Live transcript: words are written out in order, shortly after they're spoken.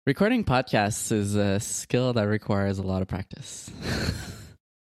Recording podcasts is a skill that requires a lot of practice.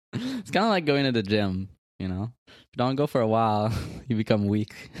 It's kind of like going to the gym, you know? If you don't go for a while, you become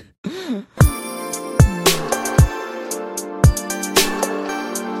weak.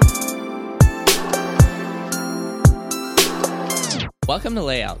 Welcome to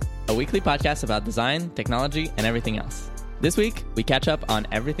Layout, a weekly podcast about design, technology, and everything else. This week, we catch up on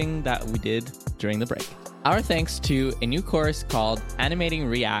everything that we did during the break. Our thanks to a new course called Animating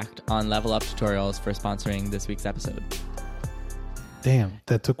React on Level Up Tutorials for sponsoring this week's episode. Damn,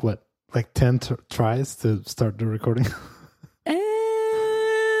 that took what? Like 10 tries to start the recording?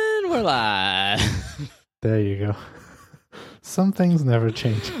 And we're live. There you go. Some things never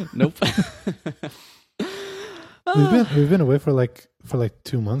change. Nope. We've been away for like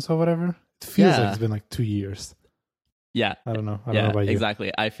 2 months or whatever. It feels like it's been like 2 years. Yeah. I don't know. I don't know about you.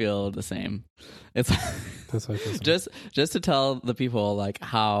 Exactly. I feel the same. It's That's what I feel. just to tell the people like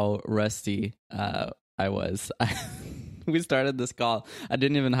how rusty I was. We started this call. I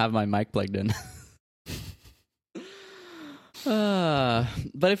didn't even have my mic plugged in.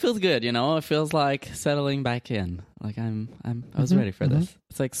 But it feels good, you know. It feels like settling back in. Like I was ready for this.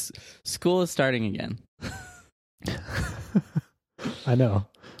 It's like school is starting again. I know,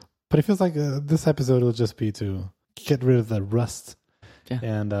 but it feels like this episode will just be to get rid of the rust. Yeah.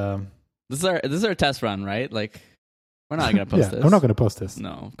 And this is our test run, right? Like we're not gonna post this. I'm not gonna post this. No,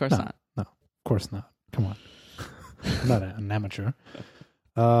 of course not. No, of course not. Come on. I'm not an amateur.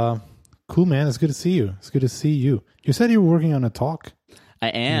 Cool, man. It's good to see you. It's good to see you. You said you were working on a talk. I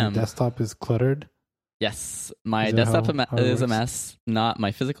am. Your desktop is cluttered. Yes, my desktop is a mess. Not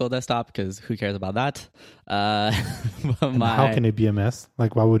my physical desktop, because who cares about that? But how can it be a mess?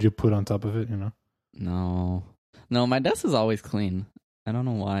 Like, why would you put on top of it? You know? No. My desk is always clean. I don't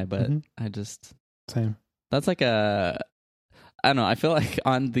know why, but I just same. That's like I don't know. I feel like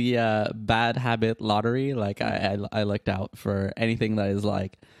on the bad habit lottery, like I looked out for anything that is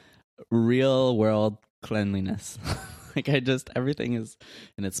like real world cleanliness. Like everything is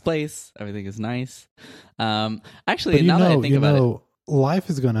in its place. Everything is nice. Actually, now that I think about it, life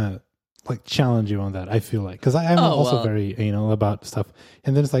is gonna like challenge you on that. I feel like, because I'm also very anal about stuff.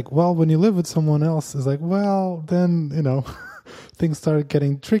 And then it's like, well, when you live with someone else, it's like, well, then things start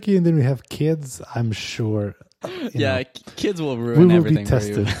getting tricky. And then we have kids. I'm sure. Kids will ruin everything be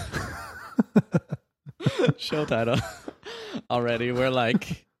tested. for you. Show title already. We're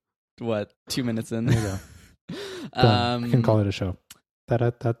like, what, 2 minutes in? There you go. I can call it a show.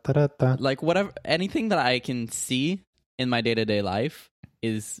 Da-da-da-da-da-da. Like whatever, anything that I can see in my day-to-day life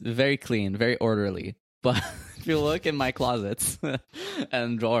is very clean, very orderly. But if you look in my closets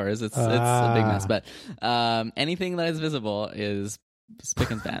and drawers, it's a big mess. But anything that is visible is spick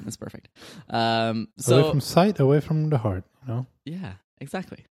and span. It's perfect. Away from sight, away from the heart. Yeah,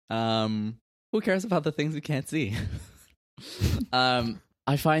 exactly. Who cares about the things we can't see?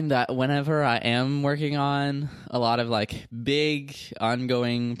 I find that whenever I am working on a lot of like big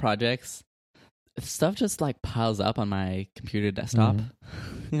ongoing projects, stuff just like piles up on my computer desktop.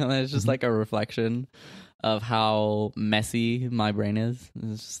 It's just like a reflection of how messy my brain is.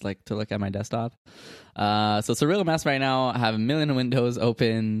 It's just like to look at my desktop. So it's a real mess right now. I have a million windows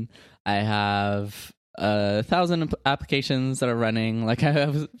open. I have 1,000 applications that are running. Like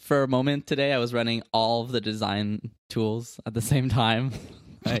for a moment today, I was running all of the design tools at the same time.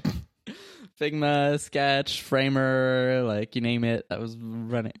 Like Figma, Sketch, Framer, like you name it. I was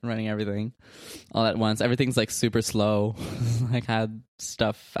running everything all at once. Everything's like super slow. Like I had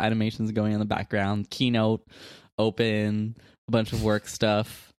animations going in the background, Keynote open, a bunch of work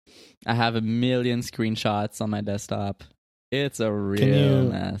stuff. I have a million screenshots on my desktop. It's a real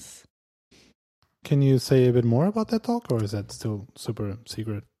mess. Can you say a bit more about that talk, or is that still super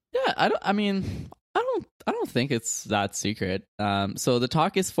secret? Yeah, I don't think it's that secret. So the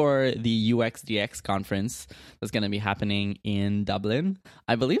talk is for the UXDX conference that's going to be happening in Dublin.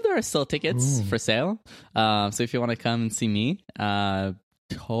 I believe there are still tickets for sale. So if you want to come and see me,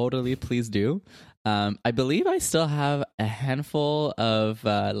 totally please do. I believe I still have a handful of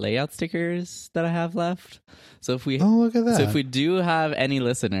layout stickers that I have left. So if look at that. So if we do have any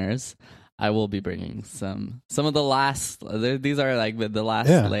listeners, I will be bringing some of the last. These are like the last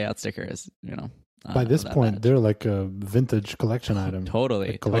layout stickers. By this point, they're like a vintage collection item.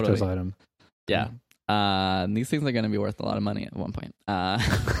 Totally, a collector's totally. item. Yeah. These things are going to be worth a lot of money at one point.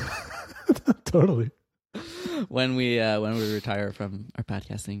 Totally. When we retire from our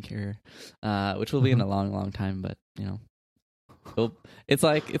podcasting career, which will be in a long, long time, but it's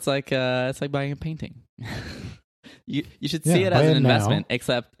like buying a painting. You should see it as an investment,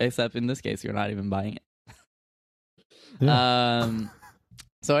 except in this case, you're not even buying it. Yeah.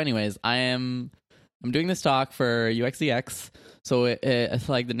 So anyways, I'm doing this talk for UXDX. So it's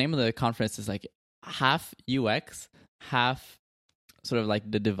like the name of the conference is like half UX, half sort of like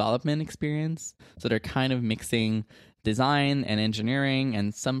the development experience. So they're kind of mixing design and engineering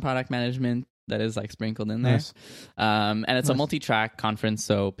and some product management that is like sprinkled in there. Nice. And it's a multi-track conference,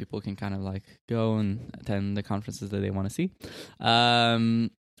 so people can kind of like go and attend the conferences that they want to see. I'm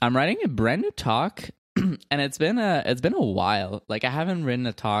writing a brand new talk, and it's been a while. Like I haven't written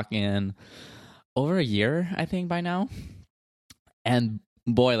a talk in over a year, I think, by now. And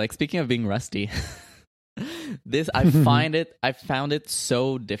boy, like speaking of being rusty, I found it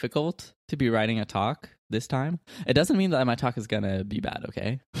so difficult to be writing a talk this time. It doesn't mean that my talk is gonna be bad,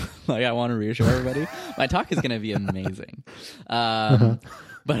 okay? Like I want to reassure everybody, my talk is gonna be amazing. But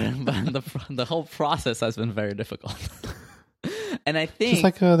the whole process has been very difficult. And I think just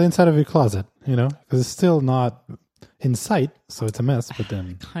like the inside of your closet, because it's still not in sight, so it's a mess. But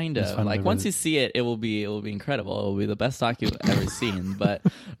then, kind of like once you see it, it will be incredible. It will be the best talk you've ever seen. But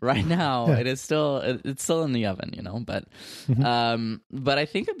right now, it's still in the oven, But but I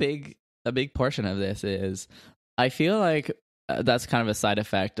think a big portion of this is I feel like that's kind of a side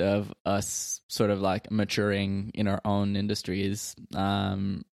effect of us sort of like maturing in our own industries.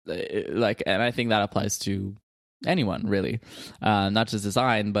 And I think that applies to anyone really, not just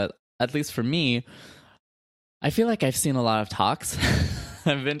design, but at least for me, I feel like I've seen a lot of talks.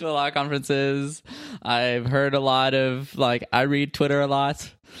 I've been to a lot of conferences. I've heard a lot of I read Twitter a lot.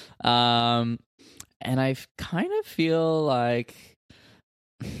 And I kind of feel like,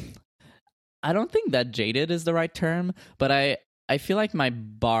 I don't think that jaded is the right term, but I feel like my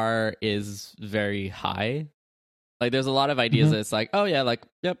bar is very high. Like there's a lot of ideas that it's like, oh yeah, like,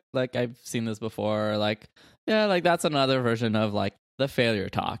 yep, like I've seen this before. Like, yeah, like that's another version of like the failure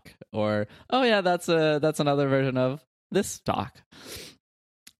talk, or oh yeah, that's another version of this talk.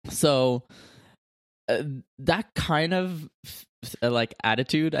 So that kind of like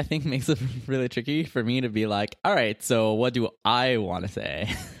attitude, I think, makes it really tricky for me to be like, all right, so what do I want to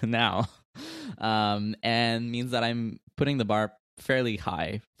say now? And means that I'm putting the bar fairly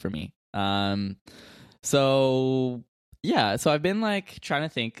high for me. So yeah, so I've been like trying to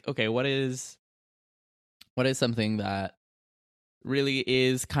think, okay, what is something that really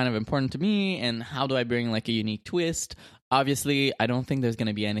is kind of important to me, and how do I bring like a unique twist? Obviously, I don't think there's going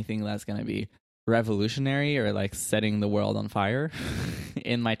to be anything that's going to be revolutionary or like setting the world on fire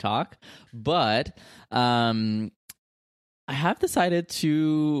in my talk, but I have decided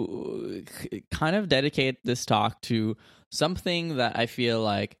to kind of dedicate this talk to something that I feel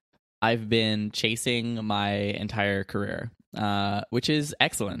like I've been chasing my entire career, which is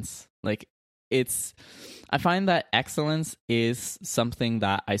excellence. Like I find that excellence is something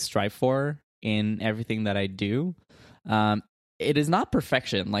that I strive for in everything that I do. It is not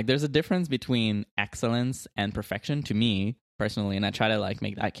perfection. Like there's a difference between excellence and perfection to me personally, and I try to like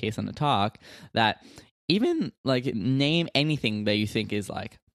make that case in the talk, that even like name anything that you think is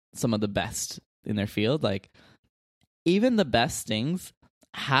like some of the best in their field. Like even the best things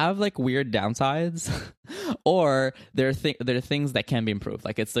have like weird downsides, or there are things that can be improved.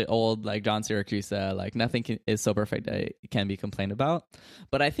 Like it's the old like John Syracuse, like nothing is so perfect that it can be complained about.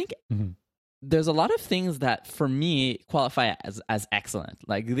 But I think there's a lot of things that for me qualify as excellent.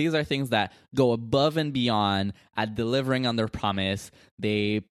 Like these are things that go above and beyond at delivering on their promise.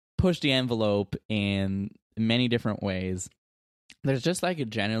 They push the envelope in many different ways. There's just like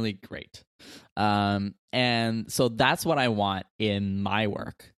generally great. And so that's what I want in my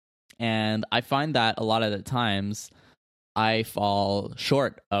work. And I find that a lot of the times I fall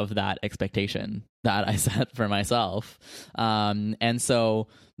short of that expectation that I set for myself. And so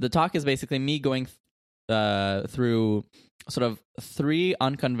the talk is basically me going through sort of 3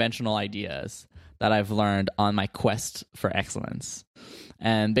 unconventional ideas that I've learned on my quest for excellence.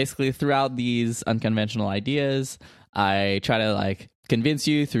 And basically throughout these unconventional ideas, I try to like convince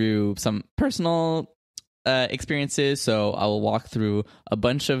you through some personal experiences. So I will walk through a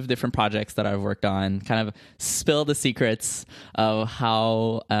bunch of different projects that I've worked on, kind of spill the secrets of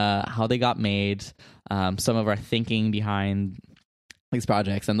how they got made, some of our thinking behind these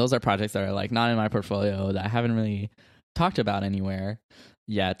projects. And those are projects that are like not in my portfolio, that I haven't really talked about anywhere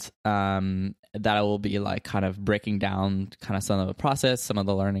yet, that I will be like kind of breaking down kind of some of the process, some of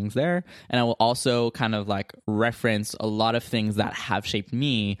the learnings there. And I will also kind of like reference a lot of things that have shaped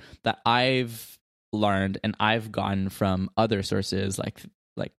me that I've learned and I've gotten from other sources, like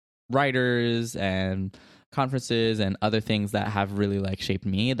writers and conferences and other things that have really like shaped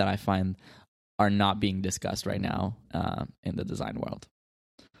me, that I find are not being discussed right now in the design world.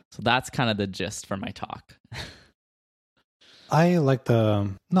 So that's kind of the gist for my talk. I like the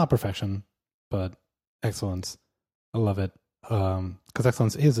not perfection, but excellence. I love it because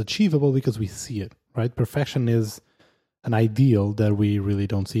excellence is achievable because we see it, right? Perfection is an ideal that we really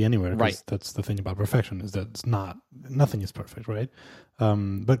don't see anywhere. Right. That's the thing about perfection is that it's not, nothing is perfect, right?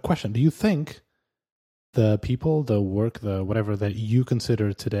 But question, do you think the people, the work, the whatever that you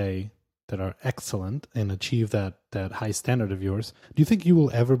consider today that are excellent and achieve that high standard of yours, do you think you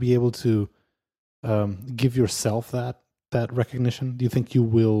will ever be able to give yourself that recognition? Do you think you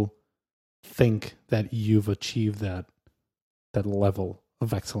will think that you've achieved that level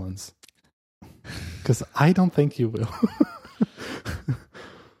of excellence? Because I don't think you will.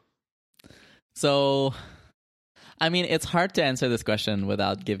 So, I mean, it's hard to answer this question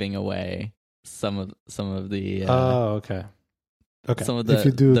without giving away some of the. Okay. Some of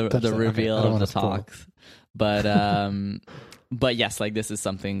the reveal of the talks, but yes, like this is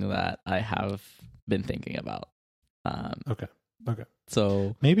something that I have been thinking about. Okay.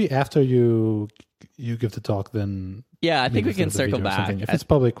 So maybe after you give the talk, then I think we can circle back. If it's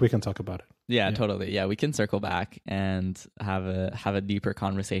public, we can talk about it. Yeah, totally. Yeah, we can circle back and have a deeper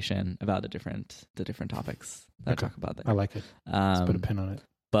conversation about the different topics that I talk about there. I like it. Let's put a pin on it.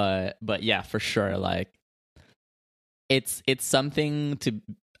 But yeah, for sure. Like it's something to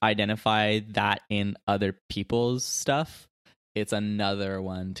identify that in other people's stuff. It's another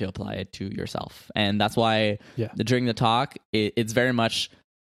one to apply it to yourself. And that's why during the talk, it's very much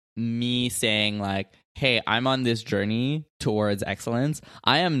me saying like, hey, I'm on this journey towards excellence.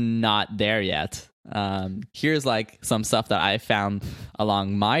 I am not there yet. Here's like some stuff that I found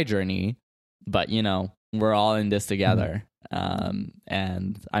along my journey, but we're all in this together.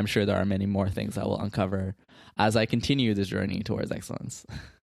 And I'm sure there are many more things I will uncover as I continue this journey towards excellence.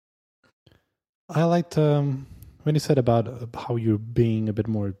 I liked when you said about how you're being a bit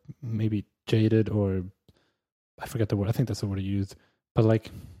more maybe jaded, or I forget the word. I think that's the word you used. But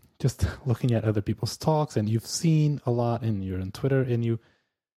like just looking at other people's talks, and you've seen a lot, and you're on Twitter, and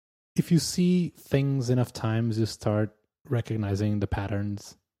if you see things enough times, you start recognizing the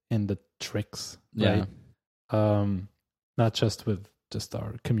patterns and the tricks, right? Not just with just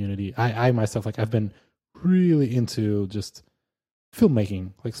our community. I myself, like I've been really into just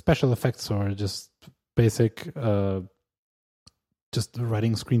filmmaking, like special effects or just basic just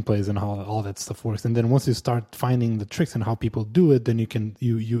writing screenplays and how all that stuff works. And then once you start finding the tricks and how people do it, then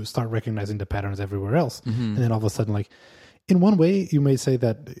you start recognizing the patterns everywhere else. And then all of a sudden, like in one way you may say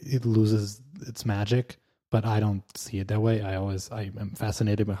that it loses its magic, but I don't see it that way. I am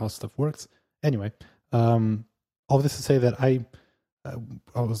fascinated by how stuff works. Anyway, all this to say that I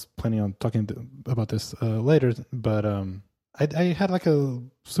was planning on talking about this later, but I had like a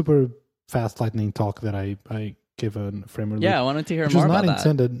super fast lightning talk that I gave a Framer League. Yeah, I wanted to hear more about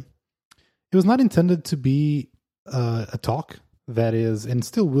that. It was not intended to be a talk that is, and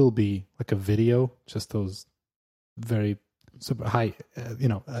still will be, like a video, just those very super high,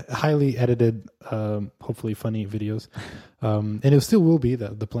 highly edited, hopefully funny videos. And it still will be,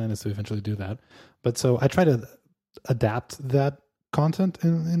 the plan is to eventually do that. But so I try to adapt that content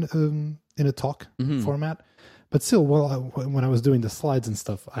in a talk format. But still, when I was doing the slides and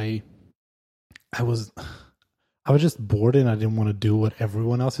stuff, I was just bored and I didn't want to do what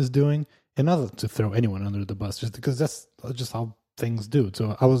everyone else is doing, and not to throw anyone under the bus, just because that's just how things do.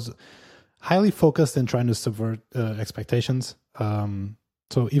 So I was highly focused in trying to subvert expectations.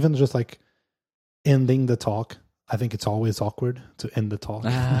 So even just like ending the talk, I think it's always awkward to end the talk.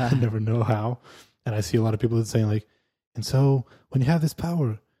 I never know how. And I see a lot of people that saying like, and so when you have this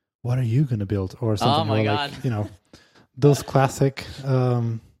power, what are you going to build? Or something. Oh my God. Like, those classic,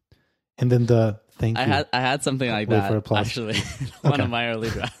 and then the thank you. I had something like that, actually, one of my early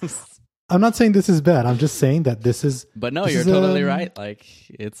drafts. I'm not saying this is bad. I'm just saying that this is... But no, you're totally right. Like,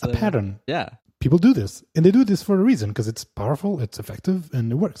 it's a pattern. Yeah. People do this, and they do this for a reason, because it's powerful, it's effective,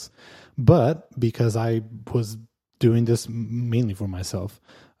 and it works. But because I was doing this mainly for myself,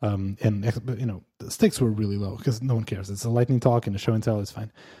 and the stakes were really low, because no one cares. It's a lightning talk and a show and tell, it's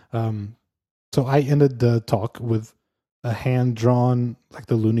fine. So I ended the talk with a hand-drawn, like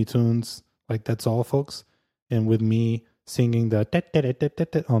the Looney Tunes, like that's all, folks, and with me singing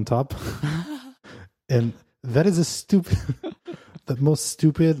the on top. And that is the most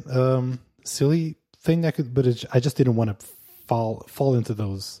stupid, silly thing I could, but I just didn't want to fall into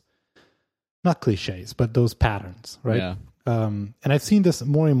those, not cliches, but those patterns, right? Yeah. And I've seen this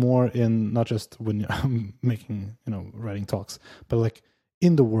more and more in, not just when I'm making, writing talks, but like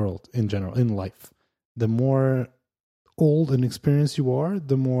in the world in general, in life. The more old and experienced you are,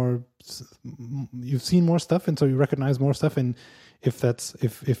 the more you've seen more stuff, and so you recognize more stuff. And if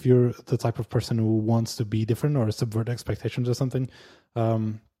you're the type of person who wants to be different or subvert expectations or something,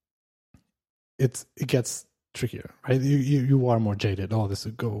 it gets trickier, right? You are more jaded. Oh, this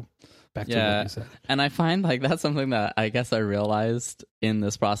would go back to what you said. And I find like that's something that I guess I realized in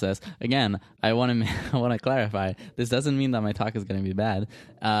this process. Again, I want to clarify. This doesn't mean that my talk is going to be bad.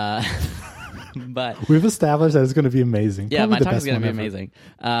 But we've established that it's going to be amazing. Yeah, my talk is going to be amazing.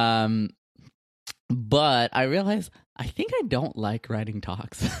 But I realized I think I don't like writing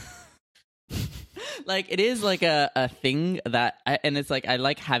talks. Like it is like a thing that and it's like I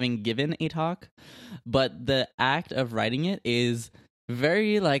like having given a talk, but the act of writing it is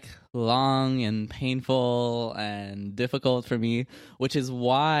very like long and painful and difficult for me, which is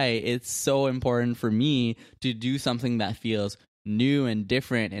why it's so important for me to do something that feels new and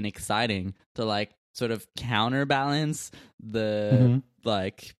different and exciting to like sort of counterbalance the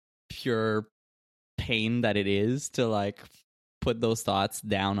like pure pain that it is to like put those thoughts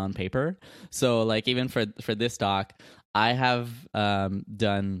down on paper. So like even for this doc, I have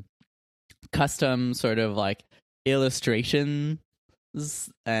done custom sort of like illustrations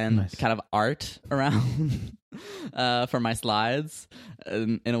and kind of art around for my slides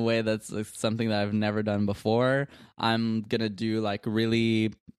in a way that's like something that I've never done before. I'm gonna do like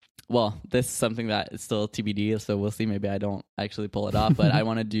really well, this is something that is still TBD, so we'll see. Maybe I don't actually pull it off, but I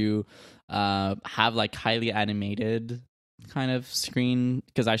want to do have like highly animated kind of screen,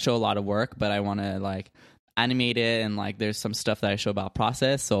 because I show a lot of work, but I want to like animate it, and like there's some stuff that I show about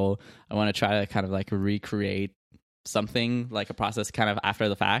process, so I want to try to kind of like recreate something like a process kind of after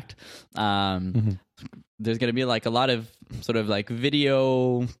the fact. There's going to be like a lot of sort of like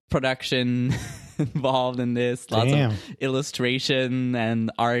video production involved in this, lots of illustration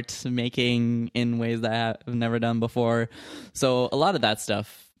and art making in ways that I've never done before. So a lot of that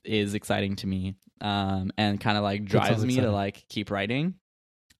stuff is exciting to me, and kind of like drives me to like keep writing.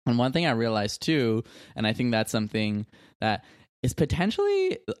 And one thing I realized too, and I think that's something that is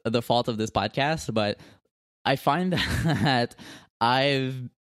potentially the fault of this podcast, but I find that I've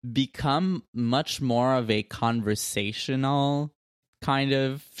become much more of a conversational kind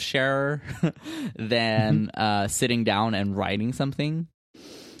of sharer than sitting down and writing something.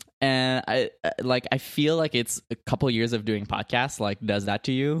 And I feel like it's a couple years of doing podcasts like does that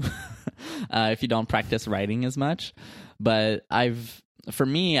to you if you don't practice writing as much. But for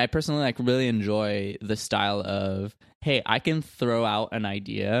me, I personally like really enjoy the style of, hey, I can throw out an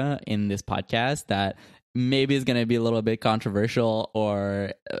idea in this podcast that maybe is going to be a little bit controversial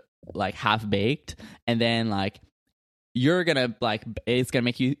or like half baked, and then like you're gonna like it's gonna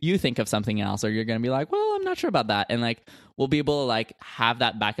make you think of something else, or you're gonna be like, well, I'm not sure about that, and like we'll be able to like have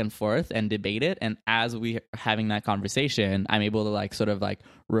that back and forth and debate it. And as we're having that conversation, I'm able to like sort of like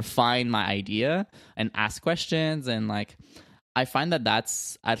refine my idea and ask questions, and like I find that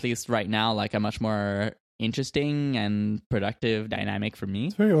that's, at least right now, like a much more interesting and productive dynamic for me.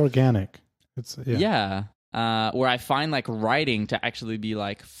 It's very organic. It's where I find like writing to actually be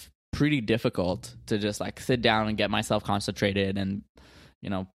like pretty difficult to just like sit down and get myself concentrated and, you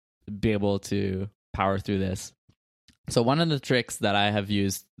know, be able to power through this. So one of the tricks that I have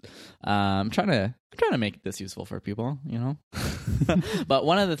used, I'm trying to make this useful for people, you know. But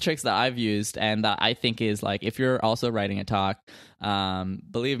one of the tricks that I've used, and that I think is like, if you're also writing a talk,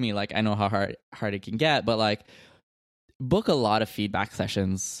 believe me, like I know how hard it can get, but like book a lot of feedback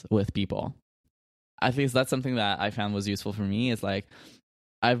sessions with people. I think that's something that I found was useful for me, is like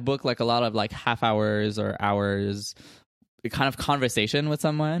I've booked like a lot of like half hours or hours kind of conversation with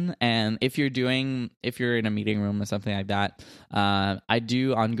someone. And if you're in a meeting room or something like that, I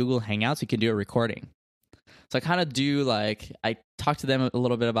do on Google Hangouts, you can do a recording. So I kind of do like, I talk to them a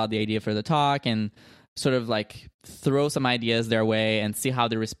little bit about the idea for the talk and sort of like throw some ideas their way and see how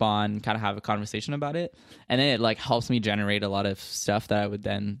they respond, kind of have a conversation about it. And then it like helps me generate a lot of stuff that I would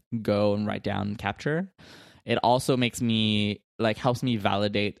then go and write down and capture. It also helps me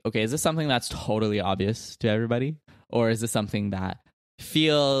validate, okay, is this something that's totally obvious to everybody? Or is this something that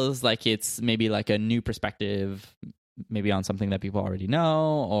feels like it's maybe like a new perspective, maybe on something that people already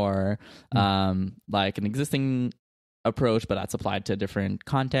know, or like an existing approach, but that's applied to a different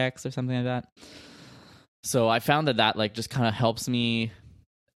context or something like that. So I found that like just kind of helps me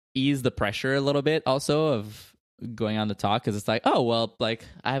ease the pressure a little bit also of going on the talk, because it's like, oh, well, like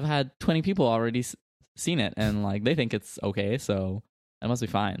I've had 20 people already seen it and like they think it's okay, so it must be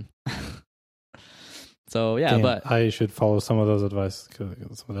fine. So yeah, but I should follow some of that advice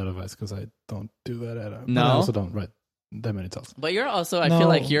because I don't do that at all. No, I also don't write that many talks. But you're also, I feel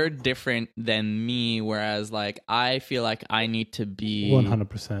like you're different than me, whereas like I feel like I need to be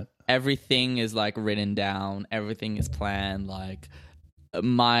 100%. Everything is like written down, everything is planned. Like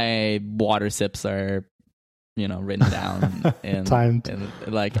my water sips are, written down and timed. And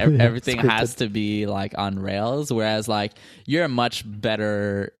like everything has to be like on rails. Whereas like you're much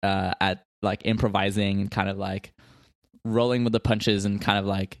better at like improvising and kind of like rolling with the punches and kind of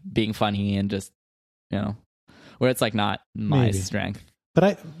like being funny and just, where it's like not my strength.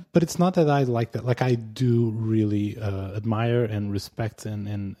 But it's not that I like that. Like I do really admire and respect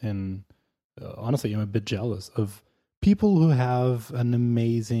and honestly, I'm a bit jealous of people who have an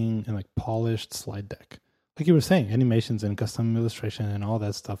amazing and like polished slide deck. Like you were saying, animations and custom illustration and all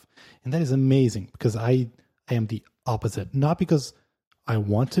that stuff. And that is amazing because I am the opposite. Not because I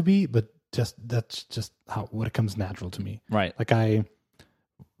want to be, but that's just what it comes natural to me. Right. Like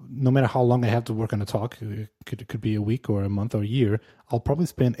no matter how long I have to work on a talk, it could be a week or a month or a year, I'll probably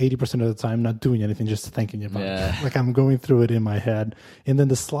spend 80% of the time not doing anything, just thinking about it. Like I'm going through it in my head. And then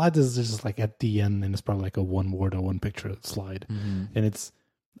the slide is just like at the end, and it's probably like a one word or one picture slide. And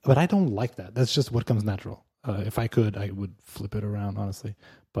but I don't like that. That's just what comes natural. If I could, I would flip it around, honestly.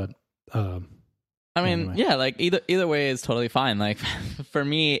 But I mean, anyway. Yeah, like either way is totally fine. Like for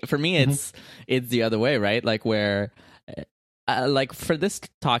me, it's the other way, right? Like where, like for this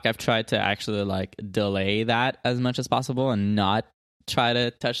talk, I've tried to actually like delay that as much as possible and not try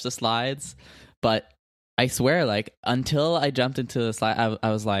to touch the slides. But I swear, like until I jumped into the slide, I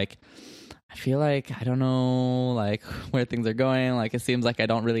was like, I feel like I don't know like where things are going. Like it seems like I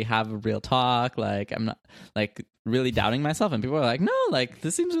don't really have a real talk. Like I'm not like really doubting myself, and people are like, no, like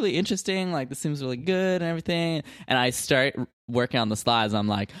this seems really interesting. Like this seems really good and everything. And I start working on the slides. I'm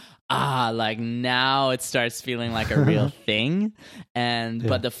like, like now it starts feeling like a real thing. And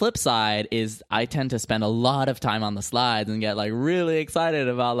but the flip side is I tend to spend a lot of time on the slides and get like really excited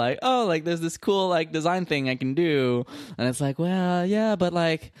about like, oh, like there's this cool like design thing I can do. And it's like, well, yeah, but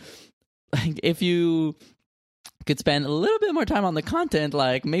like if you could spend a little bit more time on the content,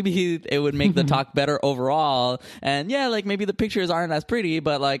 like maybe it would make the talk better overall. And yeah, like maybe the pictures aren't as pretty,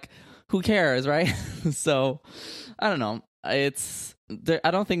 but like who cares, right? So I don't know. I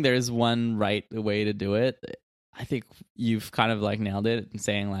don't think there's one right way to do it. I think you've kind of like nailed it in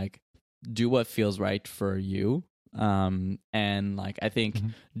saying like do what feels right for you. And like I think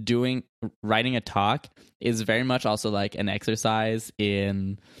writing a talk is very much also like an exercise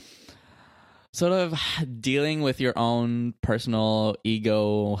in sort of dealing with your own personal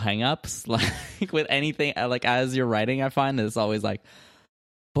ego hangups. Like with anything, like as you're writing, I find it's always like,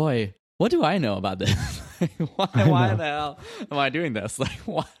 boy, what do I know about this? Why the hell am I doing this? Like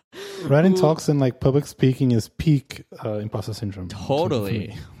what? Writing talks and like public speaking is peak imposter syndrome.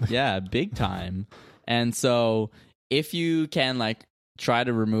 Totally. Yeah, big time. And so if you can like try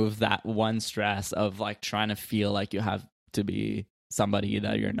to remove that one stress of like trying to feel like you have to be somebody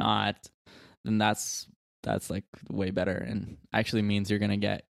that you're not, then that's like way better and actually means you're going to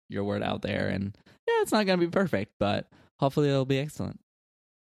get your word out there. And yeah, it's not going to be perfect, but hopefully it'll be excellent.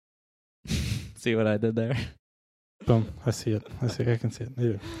 See what I did there? Boom. I see it. I can see it.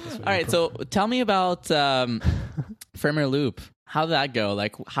 Yeah. All right. So tell me about Framer Loop. How did that go?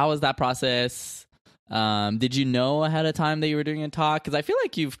 Like, how was that process? Did you know ahead of time that you were doing a talk? Because I feel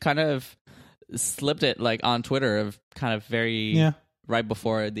like you've kind of slipped it like on Twitter of kind of very right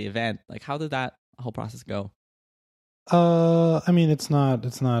before the event. Like, how did that whole process go? I mean, it's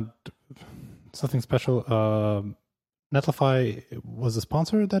nothing special. Netlify was a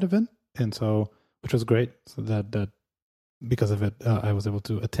sponsor of that event, and so which was great. So that because of it, I was able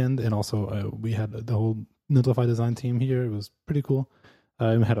to attend, and also we had the whole Netlify design team here. It was pretty cool.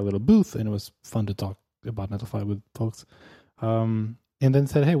 We had a little booth, and it was fun to talk about Netlify with folks. And then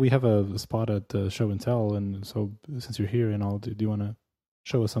said, hey, we have a spot at Show and Tell, and so since you're here and all, do you want to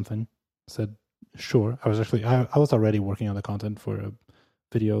show us something? I said, sure. I was already working on the content for a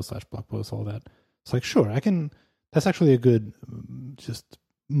video / blog post, all that. It's like, sure, I can. That's actually a good just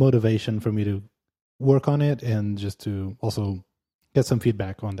motivation for me to work on it and just to also get some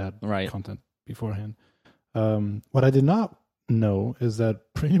feedback on that content beforehand. What I did not know is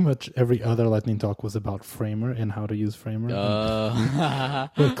that pretty much every other Lightning Talk was about Framer and how to use Framer.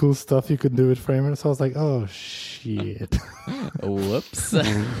 What cool stuff you could do with Framer. So I was like, oh, shit. Whoops.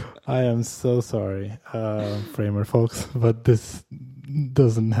 I am so sorry, Framer folks, but this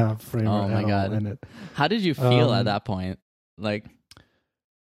doesn't have Framer at all in it. How did you feel at that point? Like,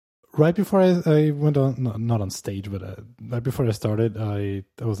 right before I went on, not on stage, but right before I started, I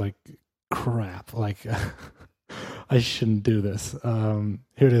was like, crap. Like, I shouldn't do this.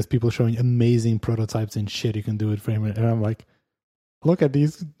 Here it is, people showing amazing prototypes and shit you can do with Framer. And I'm like, look at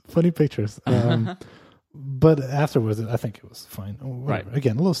these funny pictures. But afterwards, I think it was fine. Right.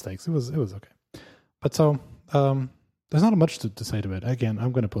 Again, low stakes. It was okay. But so there's not much to say to it. Again,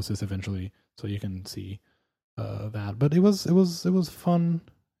 I'm going to post this eventually so you can see that. But it was fun.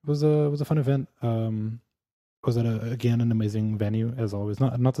 It was a fun event. Was it again an amazing venue as always?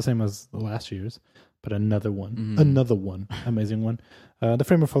 Not the same as the last year's, but another one, amazing one. The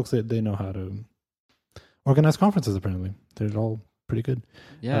Framer folks, they know how to organize conferences. Apparently, they're all pretty good.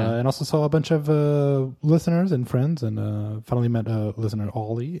 Yeah, and also saw a bunch of listeners and friends, and finally met listener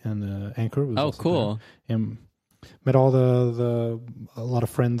Ollie and Anchor. Was cool! There. And met all a lot of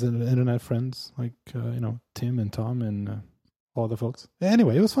friends and internet friends like Tim and Tom and all the folks.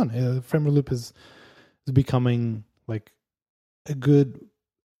 Anyway, it was fun. Framer Loop is becoming like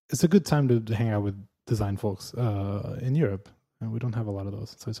it's a good time to hang out with design folks in Europe. And we don't have a lot of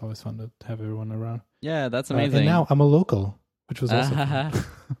those, so it's always fun to have everyone around. Yeah, that's amazing. And now I'm a local, which was also fun.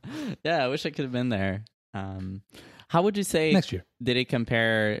 Yeah, I wish I could have been there. How would you say next year did it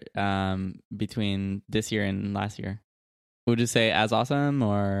compare between this year and last year? Would you say as awesome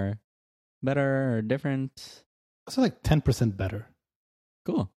or better or different? So like 10% better.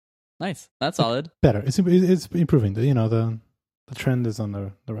 Cool. Nice. That's solid. Better. It's improving. The trend is on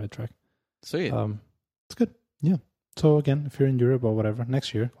the right track. Sweet. It's good. Yeah. So again, if you're in Europe or whatever,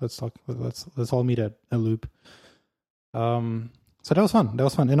 next year, let's talk. Let's all meet at a Loop. So that was fun.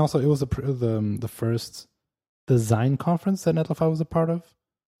 And also, it was the first design conference that Netlify was a part of.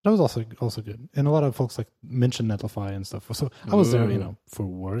 That was also good. And a lot of folks like mentioned Netlify and stuff. So I was there, for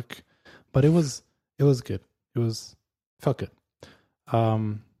work, but it was good. It felt good.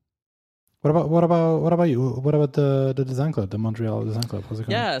 What about you? What about the design club, the Montreal Design Club? How's it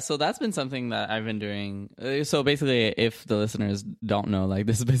going? Yeah, so that's been something that I've been doing. So basically, if the listeners don't know, like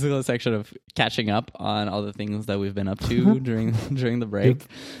this is basically a section of catching up on all the things that we've been up to during the break.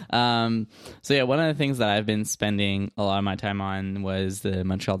 Yep. So yeah, one of the things that I've been spending a lot of my time on was the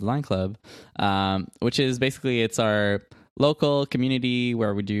Montreal Design Club, which is basically it's our local community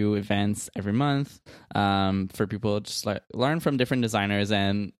where we do events every month for people to just like learn from different designers.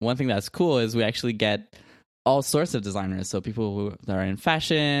 And one thing that's cool is we actually get all sorts of designers. So people that are in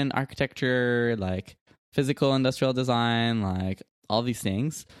fashion, architecture, like physical industrial design, like all these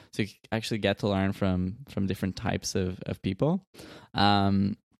things. So you actually get to learn from different types of people.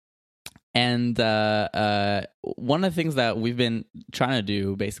 And one of the things that we've been trying to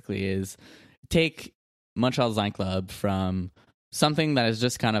do basically is take Montreal Design Club from something that is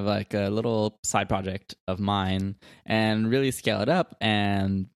just kind of like a little side project of mine and really scale it up.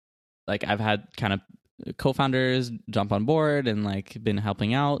 And like I've had kind of co-founders jump on board and like been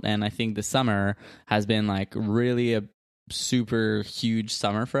helping out. And I think the summer has been like really a super huge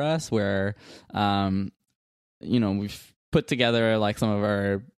summer for us where, we've put together like some of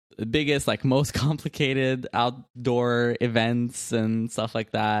our biggest, like most complicated outdoor events and stuff like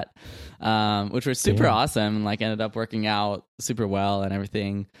that, which were super awesome and like ended up working out super well and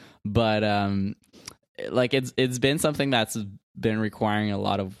everything. But like it's been something that's been requiring a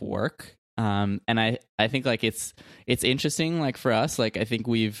lot of work. And I think like it's interesting, like for us, like I think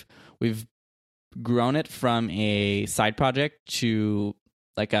we've grown it from a side project to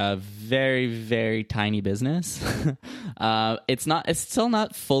like a very, very tiny business. It's still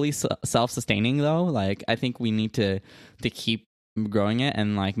not fully self-sustaining though. Like I think we need to keep growing it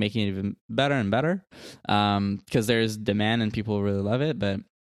and like making it even better and better. Because there's demand and people really love it. But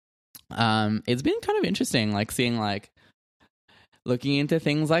it's been kind of interesting, like seeing like looking into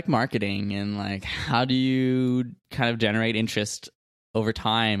things like marketing and like how do you kind of generate interest over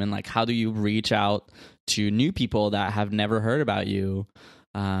time and like how do you reach out to new people that have never heard about you.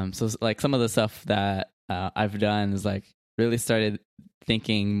 So like some of the stuff that I've done is like really started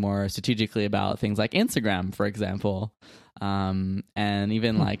thinking more strategically about things like Instagram, for example, and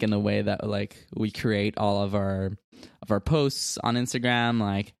even like in the way that like we create all of our posts on Instagram,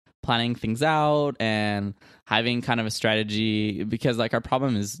 like planning things out and having kind of a strategy, because like our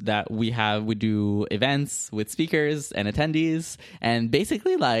problem is that we do events with speakers and attendees and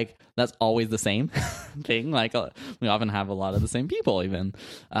basically like that's always the same thing. Like we often have a lot of the same people even.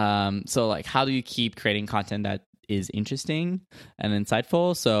 So like how do you keep creating content that is interesting and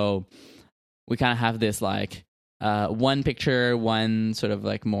insightful? So we kind of have this like one picture, one sort of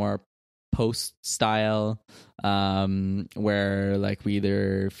like more post style where like we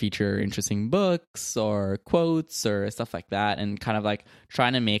either feature interesting books or quotes or stuff like that, and kind of like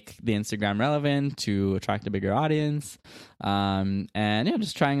trying to make the Instagram relevant to attract a bigger audience. And yeah,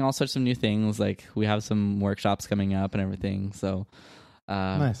 just trying all sorts of new things. Like we have some workshops coming up and everything. So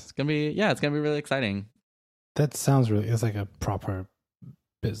nice. It's gonna be really exciting. That sounds it's like a proper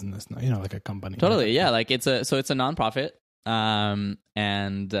business, like a company. Totally, yeah. Like it's a nonprofit, and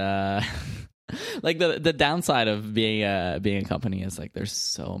like the downside of being a company is like there's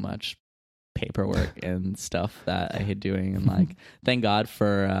so much paperwork and stuff that I hate doing, and like thank God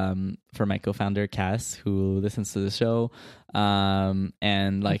for my co-founder Cass, who listens to the show,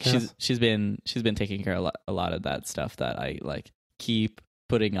 and like she's been taking care of a lot of that stuff that I like keep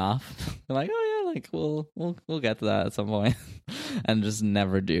putting off. I'm like, oh yeah, like we'll get to that at some point, and just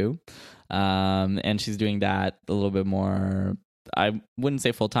never do. And she's doing that a little bit more. I wouldn't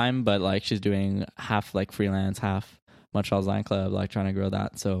say full time, but like she's doing half like freelance, half Montreal Design Club, like trying to grow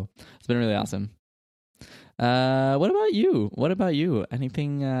that. So it's been really awesome. What about you?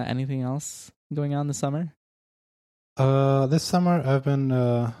 Anything else going on this summer? This summer I've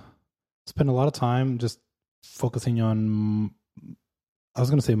been spent a lot of time just focusing on, I was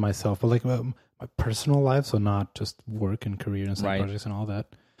going to say myself, but like my personal life. So not just work and career and side projects and all that.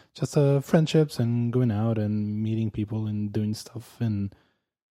 Just friendships and going out and meeting people and doing stuff, and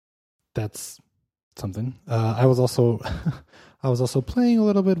that's something. I was also playing a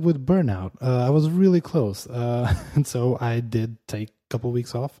little bit with Burnout. I was really close, and so I did take a couple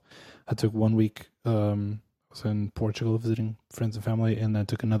weeks off. I took 1 week. I was in Portugal visiting friends and family, and I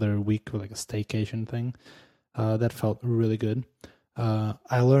took another week with like a staycation thing. That felt really good.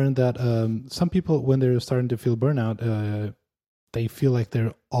 I learned that some people, when they're starting to feel burnout, they feel like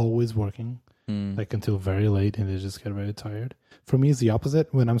they're always working, like until very late, and they just get very tired. For me, it's the opposite.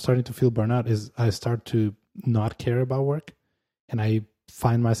 When I'm starting to feel burnout, is I start to not care about work, and I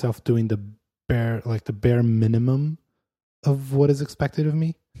find myself doing the bare minimum of what is expected of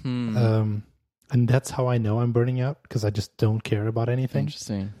me. And that's how I know I'm burning out, because I just don't care about anything.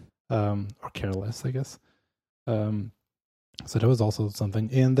 Interesting. Or care less, I guess. So that was also something.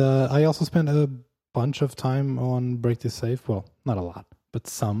 And I also spent a bunch of time on Break This Safe. Well, not a lot, but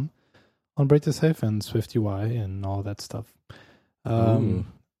some on Break This Safe and SwiftUI and all that stuff. Haven't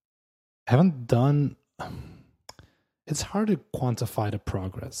done. It's hard to quantify the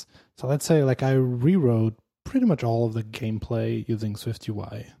progress. So let's say like I rewrote pretty much all of the gameplay using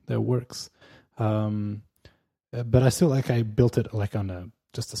SwiftUI that works. But I still like I built it like on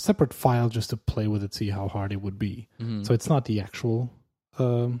just a separate file just to play with it, see how hard it would be. So it's not the actual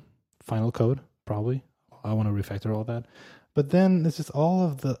final code. Probably I want to refactor all that, but then it's just all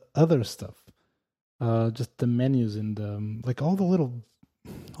of the other stuff, just the menus and like all the little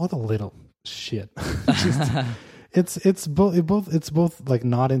shit. It's both like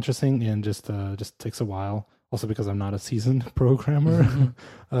not interesting and just takes a while. Also because I'm not a seasoned programmer,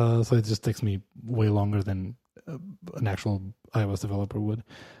 so it just takes me way longer than an actual iOS developer would.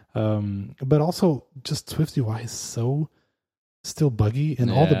 But also just SwiftUI is so still buggy, and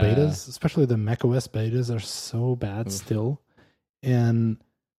all the betas, especially the macOS betas, are so bad still. And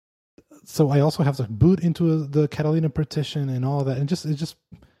so I also have to boot into the Catalina partition and all that, and it just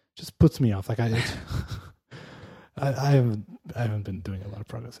puts me off. Like I haven't been doing a lot of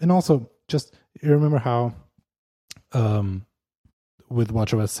progress. And also, just you remember how with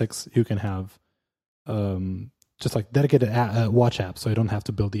WatchOS 6 you can have just like dedicated watch apps, so you don't have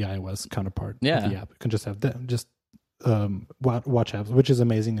to build the iOS counterpart of the app. You can just have that, just watch apps, which is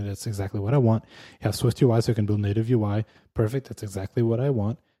amazing, and it's exactly what I want. You have SwiftUI, so you can build native UI. Perfect. That's exactly what I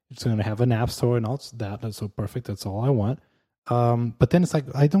want. It's going to have an app store and all that. That's so perfect. That's all I want. But then it's like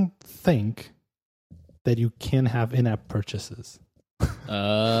I don't think that you can have in-app purchases.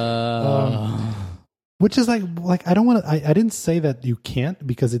 Which is like I don't want to. I didn't say that you can't,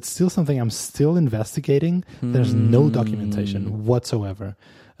 because it's still something I'm still investigating. There's no documentation whatsoever.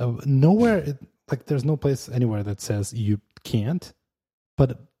 Nowhere. Like there's no place anywhere that says you can't,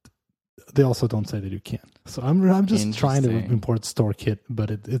 but they also don't say that you can. So I'm just trying to import StoreKit,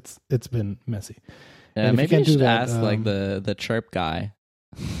 but it's been messy. Yeah, maybe you should ask like the Chirp guy.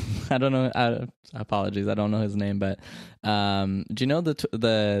 I don't know. Apologies, I don't know his name, but do you know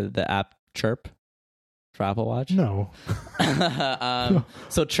the app Chirp for Apple Watch? No.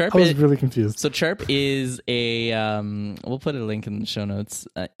 So Chirp. I was really confused. So Chirp is a we'll put a link in the show notes.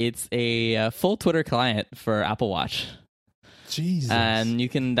 It's a full Twitter client for Apple Watch. Jesus. And you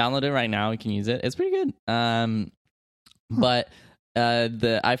can download it right now. You can use it. It's pretty good. But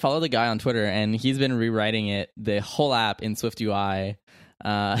I follow the guy on Twitter, and he's been rewriting the whole app in SwiftUI.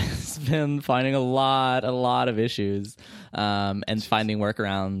 It's been finding a lot of issues, and finding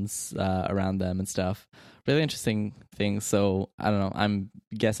workarounds around them and stuff. Really interesting things. So I don't know. I'm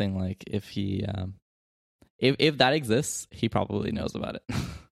guessing like if he, if that exists, he probably knows about it.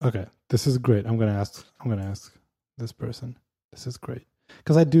 Okay, this is great. I'm gonna ask this person. This is great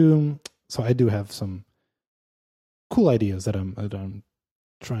because I do have some cool ideas that I'm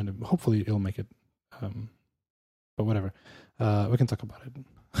trying to. Hopefully, it'll make it. But whatever, we can talk about it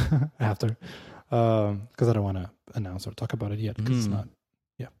after because I don't want to announce or talk about it yet because it's not.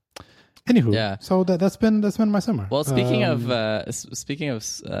 Yeah. Anywho, yeah. So that's been my summer. Well, speaking of SwiftUI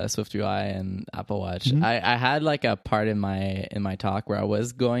and Apple Watch, I had like a part in my talk where I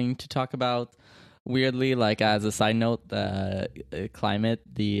was going to talk about, weirdly, like as a side note, the Climate,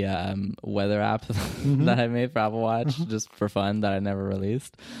 the weather app that I made for Apple Watch just for fun that I never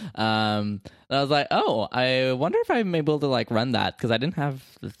released. And I was like, oh, I wonder if I'm able to like run that because I didn't have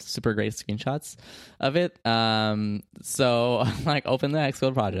super great screenshots of it. So I like open the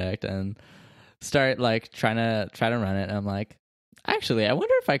Xcode project and start like trying to run it. And I'm like, actually, I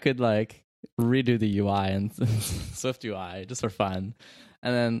wonder if I could like redo the UI and SwiftUI just for fun.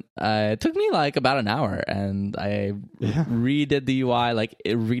 And then it took me like about an hour, and I redid the UI, like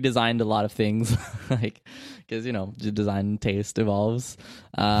it redesigned a lot of things, like because design taste evolves.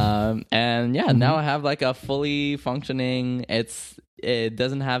 And now I have like a fully functioning. It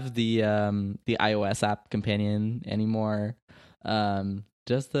doesn't have the iOS app companion anymore.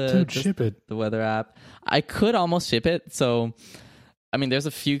 Just ship it. The weather app. I could almost ship it. So, I mean, there's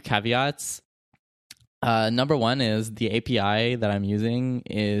a few caveats. Number one is the API that I'm using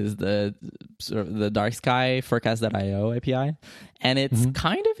is the sort of the Dark Sky Forecast.io API, and it's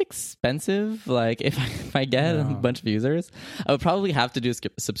kind of expensive. Like if I get a bunch of users, I would probably have to do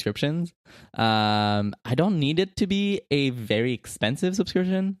subscriptions. I don't need it to be a very expensive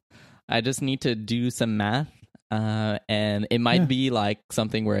subscription. I just need to do some math, and it might be like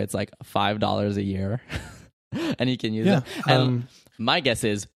something where it's like $5 a year, and you can use it. And my guess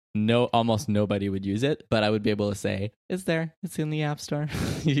is, almost nobody would use it, but I would be able to say, it's in the App Store.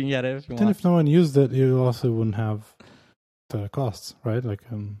 You can get it if you want. And if no one used it, you also wouldn't have the costs, right? Like,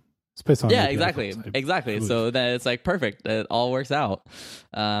 it's based on exactly. So then it's like perfect. It all works out.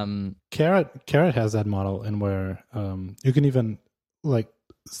 Carrot has that model, and where you can even like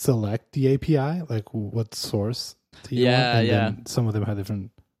select the API, like what source do you want, and then some of them have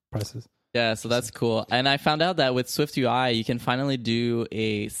different prices. Yeah, so that's cool. And I found out that with SwiftUI, you can finally do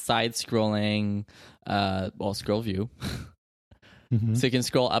a side-scrolling, scroll view. So you can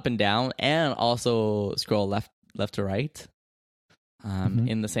scroll up and down and also scroll left to right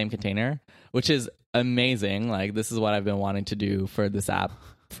in the same container, which is amazing. Like, this is what I've been wanting to do for this app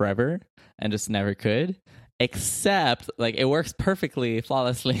forever and just never could. Except, like, it works perfectly,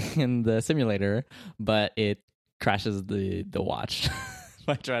 flawlessly in the simulator, but it crashes the watch.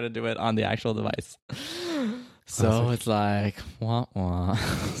 I try to do it on the actual device. So classic. It's like wah wah.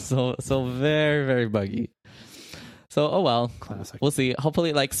 So very, very buggy. So oh well. Classic. We'll see.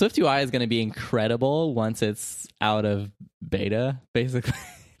 Hopefully like SwiftUI is gonna be incredible once it's out of beta, basically.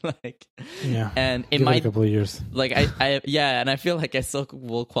 And it might a couple of years. Like I and I feel like I still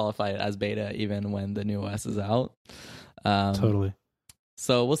will qualify it as beta even when the new OS is out. Totally.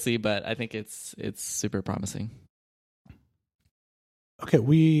 So we'll see, but I think it's super promising. Okay,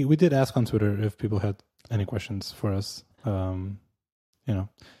 we did ask on Twitter if people had any questions for us, since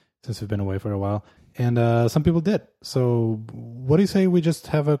we've been away for a while. And some people did. So what do you say we just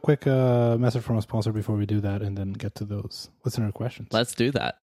have a quick message from a sponsor before we do that and then get to those listener questions? Let's do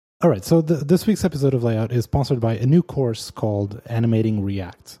that. All right, so this week's episode of Layout is sponsored by a new course called Animating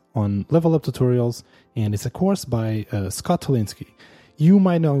React on Level Up Tutorials, and it's a course by Scott Tolinsky. You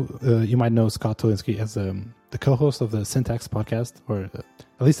might know Scott Tolinsky as the co-host of the Syntax podcast, or at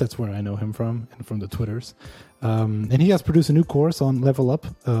least that's where I know him from, and from the Twitters. And he has produced a new course on Level Up,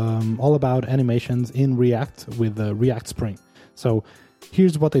 all about animations in React with React Spring. So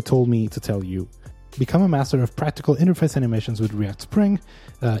here's what they told me to tell you. Become a master of practical interface animations with React Spring.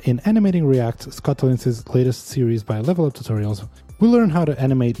 In Animating React, Scott Tolinsky's latest series by Level Up Tutorials, we learn how to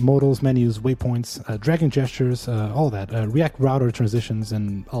animate modals, menus, waypoints, dragging gestures, all that, React router transitions,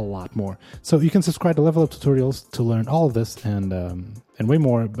 and a lot more. So you can subscribe to Level Up Tutorials to learn all of this and way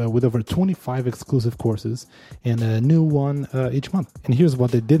more, with over 25 exclusive courses and a new one each month. And here's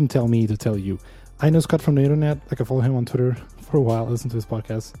what they didn't tell me to tell you. I know Scott from the internet. Like, I follow him on Twitter for a while, listen to his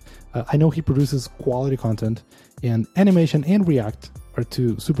podcast. I know he produces quality content, and animation and React are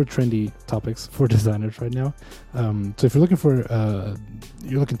two super trendy topics for designers right now. So if you're looking for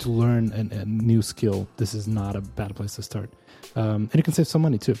you're looking to learn a new skill, this is not a bad place to start. And you can save some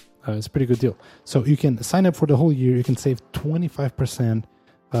money too. It's a pretty good deal. So you can sign up for the whole year. You can save 25%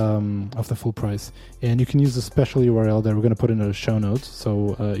 of the full price, and you can use the special URL that we're going to put in the show notes.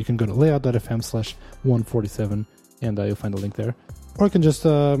 So you can go to layout.fm/147, and you'll find a link there. Or you can just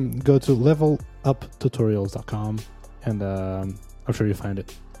go to leveluptutorials.com, and I'm sure you'll find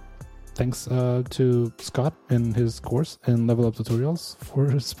it. Thanks to Scott and his course and Level Up Tutorials for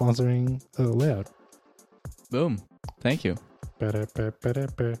sponsoring Layout. Boom. Thank you.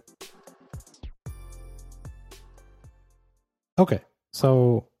 Okay,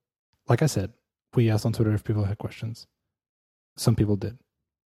 so like I said, we asked on Twitter if people had questions. Some people did.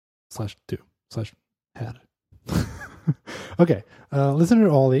 /had. Okay, listener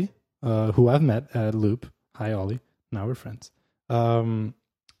Ollie, who I've met at Loop. Hi, Ollie. Now we're friends.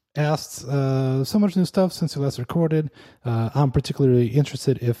 Asked so much new stuff since we last recorded. I'm particularly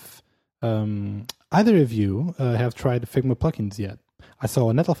interested if either of you have tried Figma plugins yet. I saw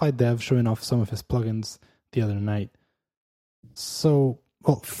a Netlify dev showing off some of his plugins the other night. So,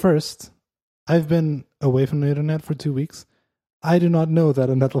 well, first, I've been away from the internet for 2 weeks. I do not know that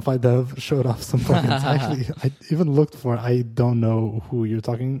a Netlify dev showed off some plugins. Actually, I even looked for it. I don't know who you're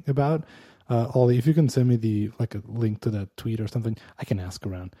talking about. Ollie, if you can send me a link to that tweet or something, I can ask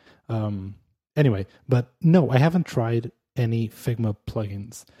around. Anyway, but no, I haven't tried any Figma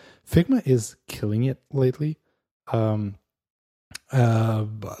plugins. Figma is killing it lately. I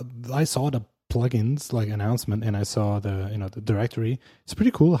saw the plugins announcement, and I saw the directory. It's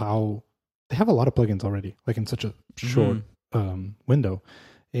pretty cool how they have a lot of plugins already, in such a short window.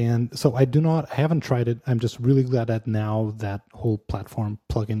 And so I haven't tried it. I'm just really glad that now that whole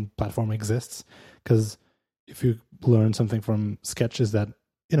plugin platform exists, because if you learn something from Sketch is that,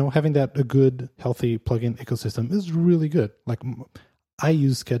 having a good, healthy plugin ecosystem is really good. I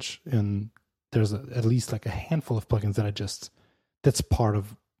use Sketch, and there's at least a handful of plugins that's part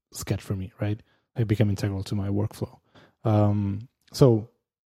of Sketch for me, right? They become integral to my workflow. So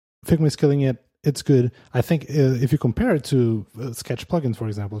Figma is killing it. It's good. I think if you compare it to Sketch plugins, for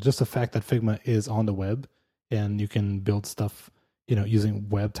example, just the fact that Figma is on the web and you can build stuff, using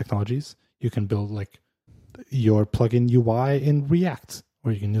web technologies. You can build your plugin UI in React,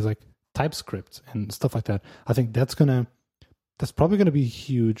 or you can use TypeScript and stuff like that. I think that's probably gonna be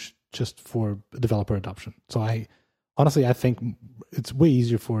huge just for developer adoption. So I think it's way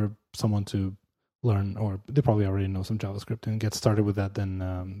easier for someone to learn, or they probably already know some JavaScript and get started with that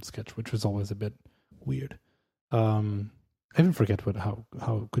than Sketch, which was always a bit weird. I even forget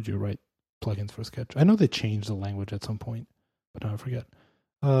how could you write plugins for Sketch. I know they changed the language at some point, but now I forget.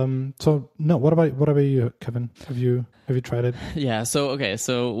 So no, what about you, Kevin? Have you tried it? Yeah,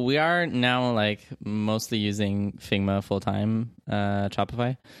 so we are now mostly using Figma full time,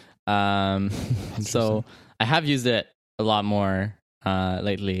 Shopify. So I have used it a lot more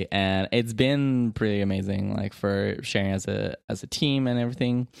lately, and it's been pretty amazing, for sharing as a team and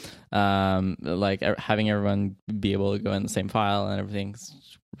everything. Having everyone be able to go in the same file and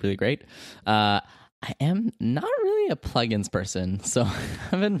everything's really great. I am not really a plugins person, so I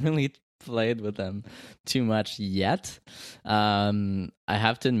haven't really played with them too much yet. I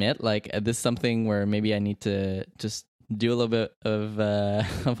have to admit, this is something where maybe I need to just do a little bit of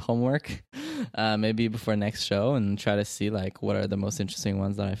homework, maybe before next show, and try to see what are the most interesting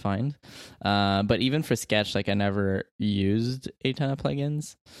ones that I find. But even for Sketch, I never used a ton of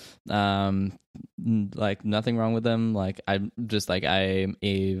plugins. Nothing wrong with them. I'm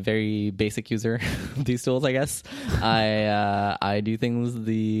a very basic user of these tools, I guess. I do things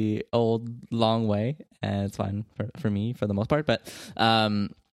the old long way, and it's fine for me for the most part. But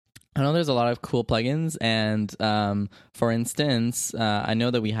I know there's a lot of cool plugins, and for instance, I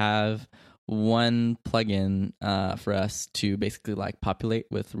know that we have one plugin for us to basically populate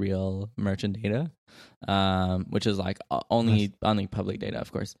with real merchant data, which is only public data,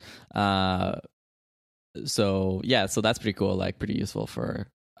 of course. So that's pretty cool, pretty useful for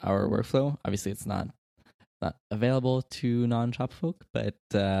our workflow. Obviously, it's not available to non-shop folk, but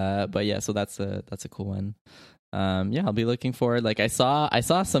yeah, so that's a cool one. I'll be looking forward. I saw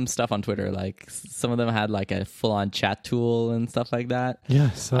some stuff on Twitter, some of them had a full-on chat tool and stuff like that. Yeah,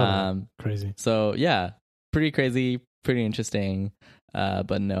 I saw that. Crazy. So yeah, pretty crazy, pretty interesting.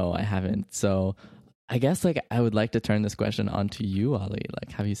 But no, I haven't. So I guess I would like to turn this question on to you, Ollie.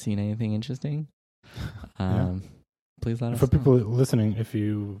 Have you seen anything interesting? Please let us know. For people listening, if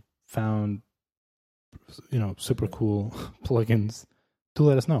you found super cool plugins, do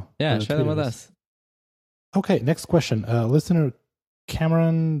let us know. Yeah, share them with us. Okay, next question. Listener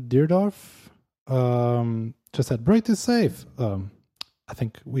Cameron Deerdorf just said, "Break is safe." I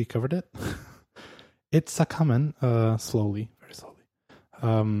think we covered it. It's a coming, slowly, very slowly.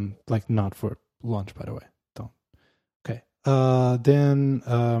 Like not for launch, by the way. Don't. Okay. Then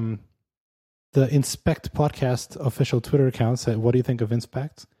the Inspect podcast official Twitter account said, "What do you think of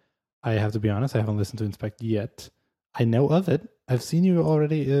Inspect?" I have to be honest, I haven't listened to Inspect yet. I know of it. I've seen you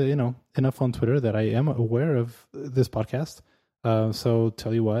already, enough on Twitter that I am aware of this podcast. So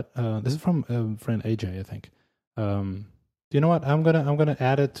tell you what, this is from friend AJ, I think. You know what? I'm gonna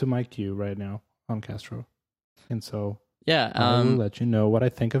add it to my queue right now on Castro, and so yeah, I will let you know what I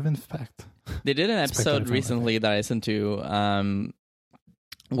think of Inspect. They did an episode recently that I listened to,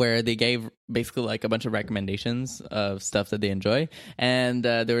 where they gave basically like a bunch of recommendations of stuff that they enjoy, and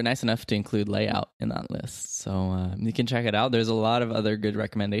they were nice enough to include Layout in that list. So you can check it out. There's a lot of other good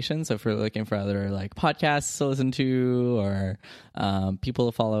recommendations. So if you're looking for other like podcasts to listen to or people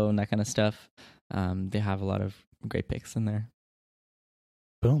to follow and that kind of stuff, they have a lot of great picks in there.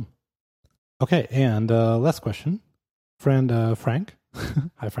 Boom. Okay, and last question. Friend Frank.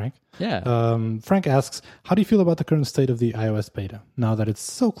 Hi, Frank. Yeah. Frank asks, how do you feel about the current state of the iOS beta now that it's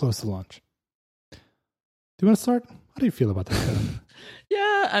so close to launch? Do you want to start? How do you feel about that?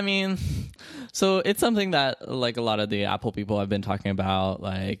 Yeah, I mean, so it's something that like a lot of the Apple people have been talking about.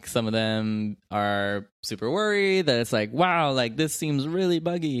 Like some of them are super worried that it's like, wow, like this seems really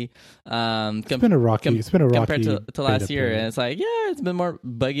buggy. It's been a rocky compared to last year, period. And it's like, yeah, it's been more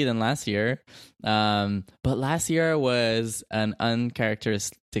buggy than last year. But last year was an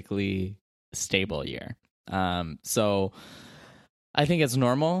uncharacteristically stable year. So I think it's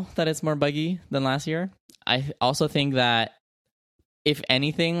normal that it's more buggy than last year. I also think that if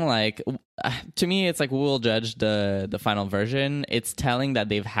anything, like to me, it's like we'll judge the final version. It's telling that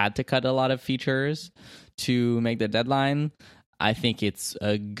they've had to cut a lot of features to make the deadline. I think it's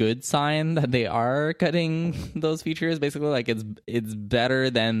a good sign that they are cutting those features. Basically, like it's better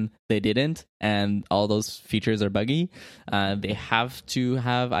than they didn't, and all those features are buggy. They have to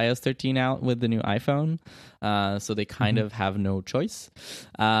have iOS 13 out with the new iPhone, so they kind of have no choice.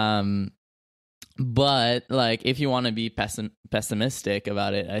 But like, if you want to be pessimistic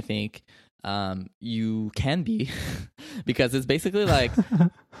about it, I think you can be because it's basically like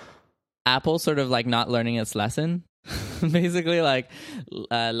Apple sort of like not learning its lesson. Basically, like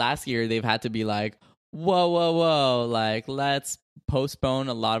last year, they've had to be like, whoa, like let's postpone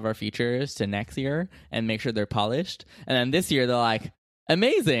a lot of our features to next year and make sure they're polished. And then this year, they're like,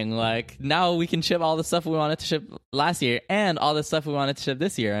 amazing, like now we can ship all the stuff we wanted to ship last year and all the stuff we wanted to ship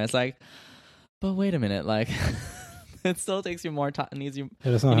this year. And it's like, but wait a minute, like it still takes you more time. You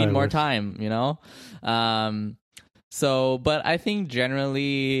need more time, you know. So, but I think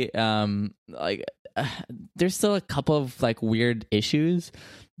generally, there's still a couple of like weird issues.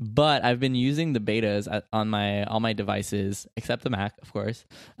 But I've been using the betas on all my devices, except the Mac, of course,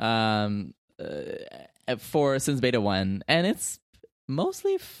 since beta 1, and it's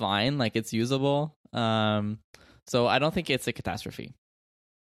mostly fine. Like it's usable. So I don't think it's a catastrophe.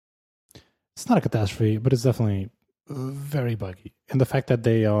 It's not a catastrophe, but it's definitely very buggy. And the fact that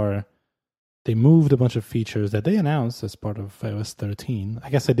they moved a bunch of features that they announced as part of iOS 13. I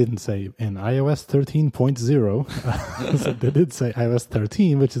guess I didn't say in iOS 13.0. So they did say iOS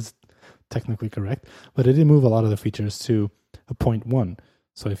 13, which is technically correct. But they did move a lot of the features to a 0.1.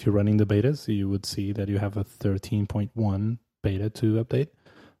 So if you're running the betas, you would see that you have a 13.1 beta to update.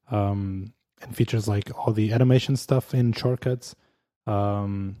 And features like all the animation stuff in shortcuts.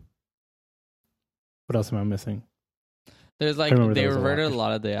 What else am I missing? There's like they reverted a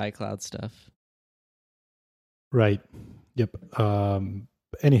lot of the iCloud stuff. Right. Yep.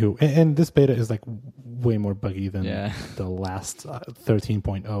 Anywho, and this beta is like way more buggy than the last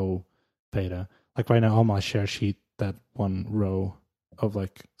 13.0 beta. Like right now, on my share sheet, that one row of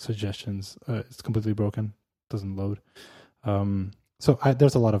like suggestions is completely broken. Doesn't load. So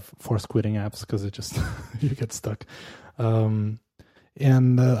there's a lot of force quitting apps because it just you get stuck.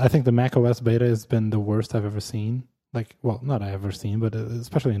 And I think the macOS beta has been the worst I've ever seen. Like, well, not I've ever seen, but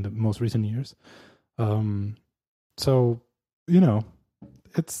especially in the most recent years. So, you know,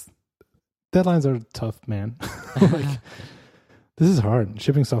 deadlines are tough, man. Like, this is hard.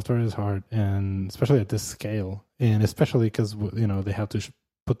 Shipping software is hard, and especially at this scale, and especially because they have to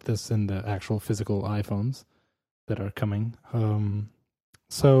put this in the actual physical iPhones that are coming.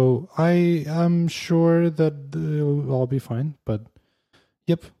 So I am sure that it'll all be fine, but.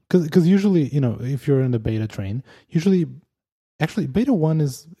 Yep, because usually, if you're in the beta train, actually beta 1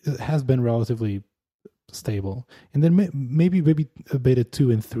 has been relatively stable, and then maybe beta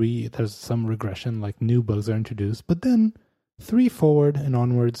 2 and 3 there's some regression, like new bugs are introduced, but then 3 forward and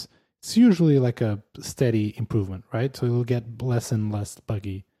onwards it's usually like a steady improvement, right? So it'll get less and less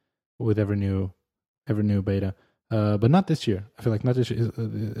buggy with every new beta. But not this year. I feel like not this year.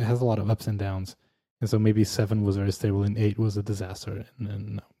 It has a lot of ups and downs. And so maybe 7 was very stable and 8 was a disaster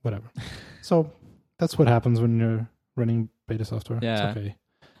and whatever. So that's what happens when you're running beta software. Yeah. It's okay.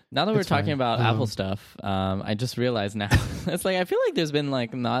 Now that we're talking about Apple stuff, I just realized now it's like I feel like there's been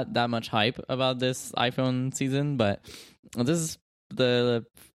like not that much hype about this iPhone season, but this is the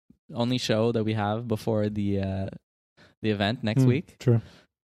only show that we have before the event next week. True.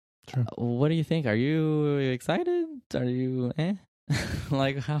 What do you think? Are you excited? Are you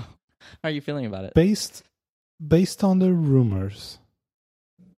like how are you feeling about it? Based on the rumors,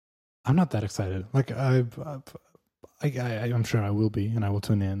 I'm not that excited. Like I'm sure I will be, and I will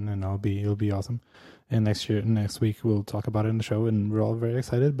tune in, and it'll be awesome. And next week we'll talk about it in the show, and we're all very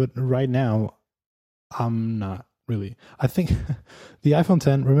excited. But right now, I'm not really. I think the iPhone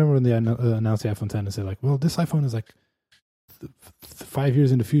 10. Remember when they announced the iPhone 10 and said like, "Well, this iPhone is like 5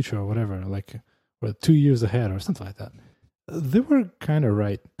 years in the future, or whatever, like or 2 years ahead, or something like that." They were kind of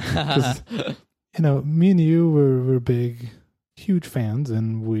right. Me and you we're big, huge fans,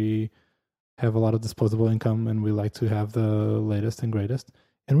 and we have a lot of disposable income, and we like to have the latest and greatest.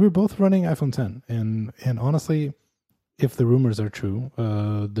 And we're both running iPhone 10. And honestly, if the rumors are true,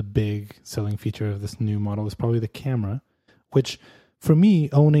 the big selling feature of this new model is probably the camera, which for me,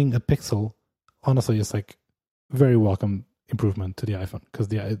 owning a Pixel, honestly, is like very welcome improvement to the iPhone, because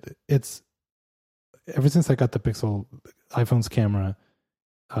it's ever since I got the Pixel, iPhone's camera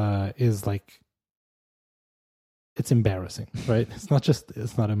is like, it's embarrassing, right? It's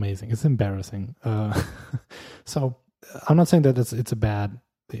not amazing. It's embarrassing. So I'm not saying that it's a bad,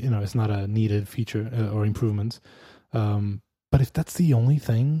 it's not a needed feature or improvement. But if that's the only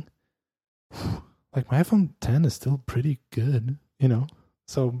thing, like my iPhone 10 is still pretty good,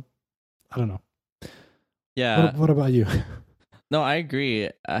 So I don't know. Yeah. What about you? No, I agree.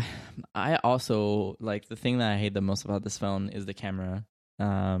 I also like the thing that I hate the most about this phone is the camera.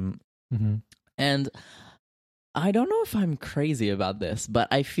 And I don't know if I'm crazy about this, but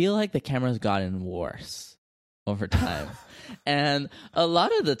I feel like the camera's gotten worse over time. And a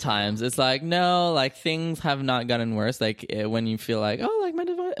lot of the times it's like, no, like things have not gotten worse. Like when you feel like, oh, like my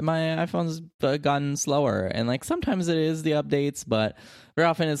iPhone's gotten slower. And like sometimes it is the updates, but very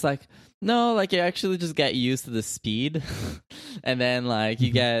often it's like, no, like you actually just get used to the speed. And then like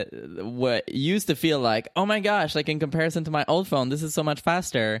you get what used to feel like, oh my gosh, like in comparison to my old phone, this is so much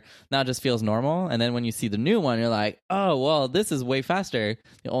faster. Now it just feels normal. And then when you see the new one, you're like, oh, well, this is way faster.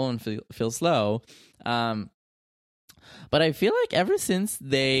 The old one feels slow. But I feel like ever since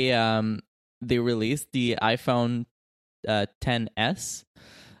they released the iPhone 10s,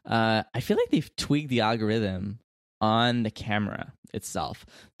 I feel like they've tweaked the algorithm on the camera itself.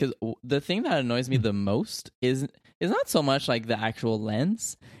 Because the thing that annoys me the most is not so much like the actual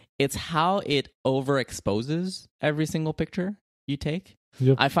lens, it's how it overexposes every single picture you take.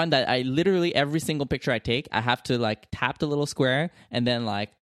 Yep. I find that I literally every single picture I take, I have to like tap the little square and then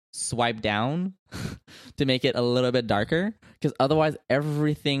like swipe down to make it a little bit darker, because otherwise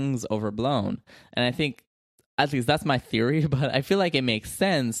everything's overblown. And I think, at least that's my theory, but I feel like it makes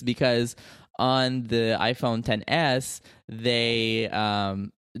sense because on the iPhone 10s,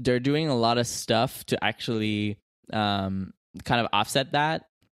 they're doing a lot of stuff to actually kind of offset that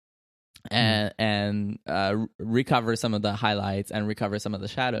and recover some of the highlights and recover some of the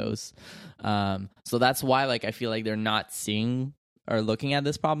shadows. So that's why like I feel like they're not seeing or looking at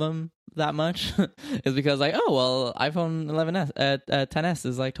this problem that much is because like, oh, well, iPhone 10s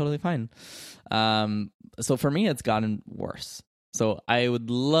is like totally fine. So for me, it's gotten worse. So I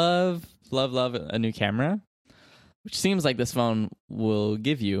would love a new camera, which seems like this phone will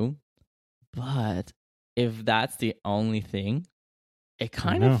give you. But if that's the only thing, it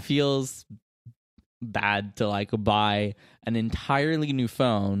kind of feels bad to like buy an entirely new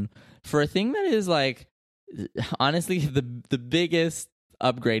phone for a thing that is like, honestly, the biggest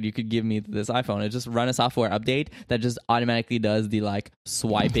upgrade you could give me to this iPhone is just run a software update that just automatically does the like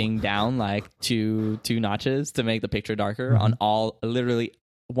swiping down like two notches to make the picture darker on all literally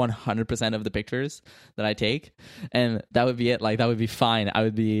 100% of the pictures that I take, and that would be it. Like that would be fine. I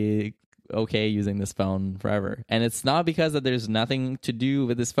would be okay using this phone forever. And it's not because that there's nothing to do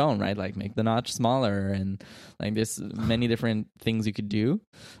with this phone, right? Like make the notch smaller and like there's many different things you could do.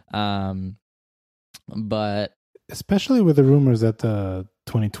 But especially with the rumors that the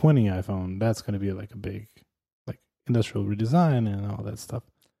 2020 iPhone, that's going to be like a big like industrial redesign and all that stuff.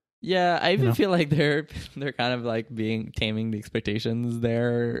 Yeah, I even feel like they're kind of like taming the expectations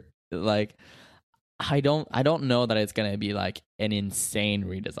there. Like I don't know that it's gonna be like an insane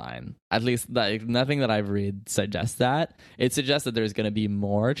redesign. At least like nothing that I've read suggests that. It suggests that there's gonna be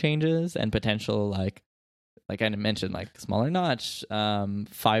more changes and potential like I mentioned, like smaller notch,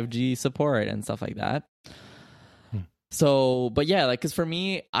 5G support and stuff like that. So, but yeah, like, because for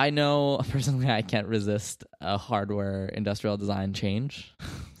me, I know personally I can't resist a hardware industrial design change.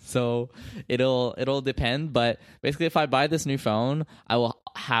 So it'll depend, but basically if I buy this new phone, I will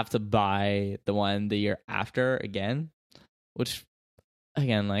have to buy the one the year after again, which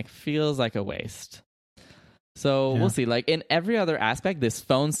again, like, feels like a waste. So we'll see. Like, in every other aspect, this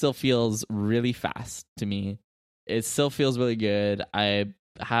phone still feels really fast to me. It still feels really good. I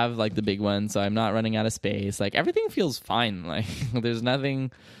have like the big one, so I'm not running out of space. Like, everything feels fine. Like, there's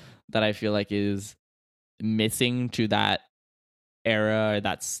nothing that I feel like is missing to that era or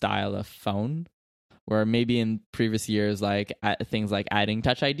that style of phone, where maybe in previous years, like things like adding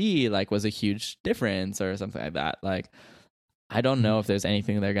Touch ID like was a huge difference or something like that. Like, I don't know if there's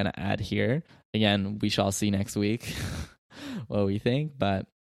anything they're gonna add here. Again, we shall see next week what we think, but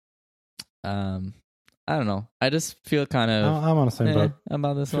I don't know. I just feel kind of I'm on the same boat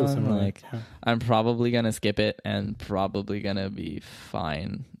about this one. Like, I'm probably gonna skip it and probably gonna be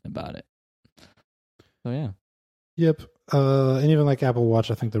fine about it. So yeah. Yep. And even like Apple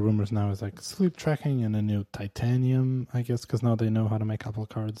Watch, I think the rumors now is like sleep tracking and a new titanium, I guess, because now they know how to make Apple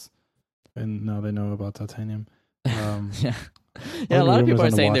cards, and now they know about titanium. Yeah. A lot of people are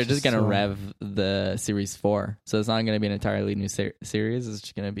saying they're just going to rev the Series 4. So it's not going to be an entirely new series. It's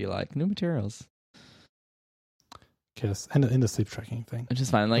just going to be like new materials. Yes, and in the sleep tracking thing. Which is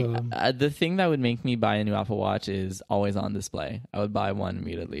fine. Like, the thing that would make me buy a new Apple Watch is always on display. I would buy one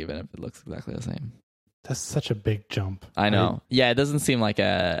immediately, even if it looks exactly the same. That's such a big jump. I know. Right? Yeah, it doesn't seem like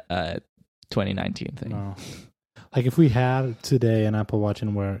a 2019 thing. No. Like, if we had today an Apple Watch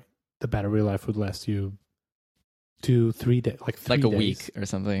in where the battery life would last you 2-3 days, like 3 days. Like a week or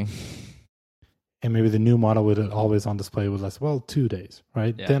something. And maybe the new model with it always on display would last, 2 days,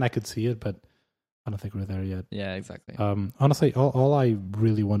 right? Yeah. Then I could see it, but I don't think we're there yet. Yeah, exactly. Honestly, all I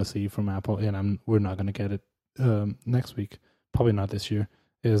really want to see from Apple, and we're not going to get it next week, probably not this year,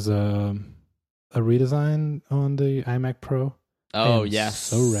 is a redesign on the iMac Pro. Oh, yes.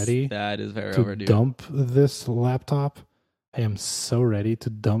 So ready. That is very to overdue. Dump this laptop. I am so ready to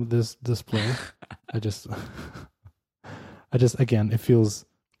dump this display. I just, again, it feels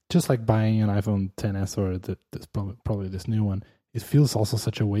just like buying an iPhone XS or this probably this new one. It feels also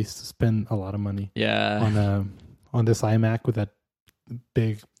such a waste to spend a lot of money on this iMac with that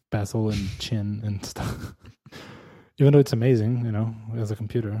big bezel and chin and stuff. Even though it's amazing, as a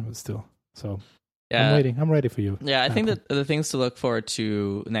computer, but still. So I'm waiting. I'm ready for you. Yeah, I think that the things to look forward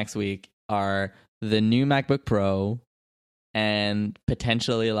to next week are the new MacBook Pro and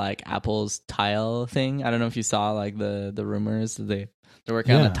potentially like Apple's Tile thing. I don't know if you saw like the rumors. They're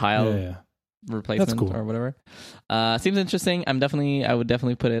working on a Tile replacement or whatever. Seems interesting. I would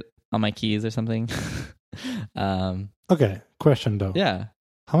definitely put it on my keys or something. Okay, question though. Yeah.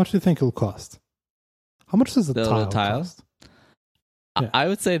 How much do you think it'll cost? How much does the Tile cost? Yeah. I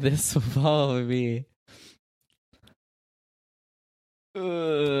would say this will probably be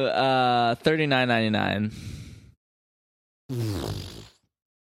 $39.99.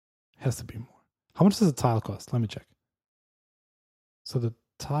 Has to be more. How much does the Tile cost? Let me check. So the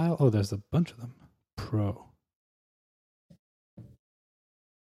Tile, there's a bunch of them. Pro.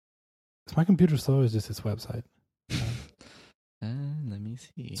 Is my computer slow or is this its website? Let me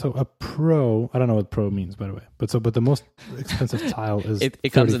see. So a Pro, I don't know what Pro means, by the way. But the most expensive Tile is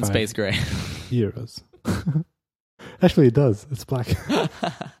it comes in space gray. Euros. Actually, it does. It's black.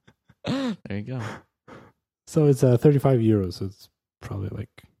 There you go. So it's 35 euros. So it's probably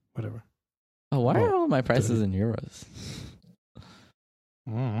like whatever. Oh, why are all my prices 30 in euros?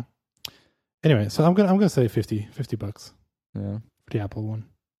 Anyway, so I'm gonna say $50 Yeah, for the Apple one.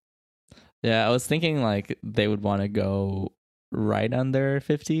 Yeah, I was thinking like they would want to go right under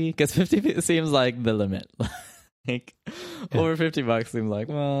 50 because 50 seems like the limit. Like over $50 seems like,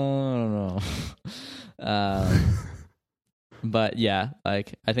 well, I don't know. But yeah,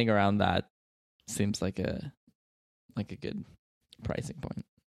 like I think around that seems like a good pricing point.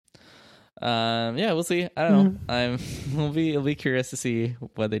 Yeah, we'll see. I don't know. We'll be curious to see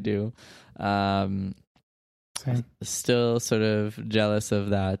what they do. Same. Still sort of jealous of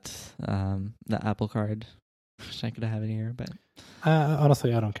that the Apple Card. Wish I could have it here, but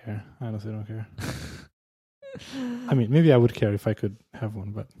honestly, I don't care. I honestly don't care. I mean, maybe I would care if I could have one,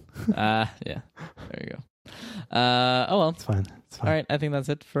 but yeah, there you go. Oh well, it's fine. All right, I think that's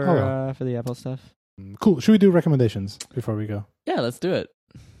it for the Apple stuff. Cool. Should we do recommendations before we go? Yeah, let's do it.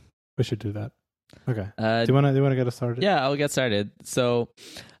 We should do that. Okay. Do you want to get us started? Yeah, I'll get started. So,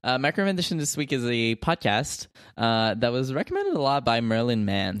 my recommendation this week is a podcast that was recommended a lot by Merlin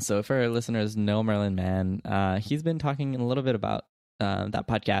Mann. So, if our listeners know Merlin Mann, he's been talking a little bit about that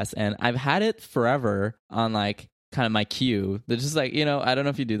podcast, and I've had it forever on like kind of my queue. They're just like, I don't know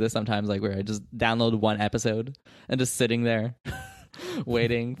if you do this sometimes, like where I just download one episode and just sitting there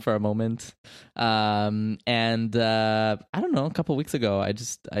waiting for a moment. And I don't know, a couple weeks ago, I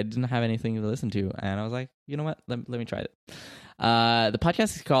didn't have anything to listen to, and I was like, you know what? Let me try it. The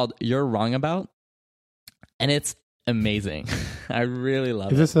podcast is called You're Wrong About, and it's amazing. I really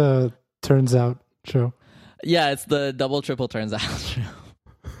love it. Is this a Turns Out show? Yeah, it's the double triple Turns Out show.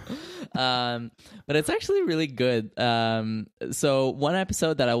 But it's actually really good. So one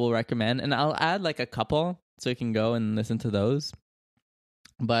episode that I will recommend, and I'll add like a couple so you can go and listen to those.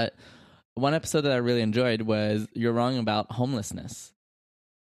 But one episode that I really enjoyed was You're Wrong About Homelessness,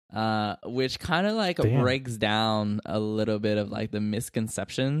 which kind of like breaks down a little bit of like the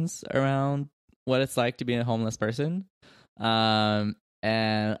misconceptions around what it's like to be a homeless person.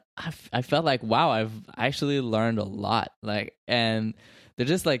 And I felt like, wow, I've actually learned a lot. Like, and they're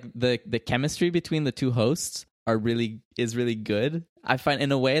just like the chemistry between the two hosts is really good. I find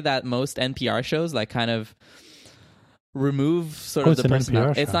in a way that most NPR shows like kind of remove sort of the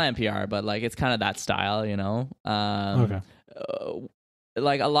personality. It's not NPR, but like it's kind of that style, Okay.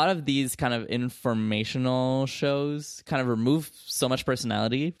 Like a lot of these kind of informational shows kind of remove so much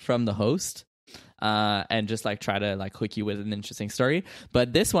personality from the host. And just like try to like hook you with an interesting story.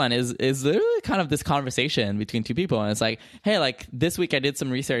 But this one is literally kind of this conversation between two people, and it's like, hey, like this week I did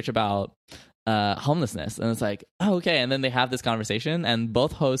some research about homelessness, and it's like, oh, okay, and then they have this conversation, and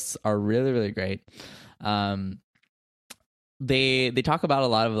both hosts are really, really great. They talk about a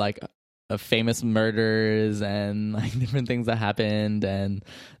lot of like famous murders and like different things that happened, and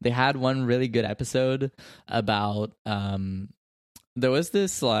they had one really good episode about there was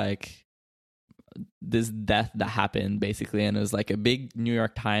this death that happened basically, and it was like a big New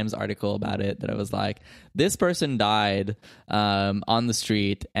York Times article about it that it was like, this person died on the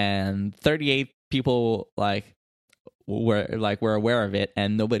street, and 38 people were aware of it,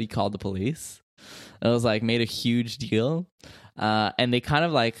 and nobody called the police. It was like made a huge deal, and they kind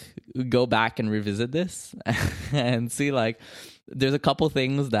of like go back and revisit this and see like there's a couple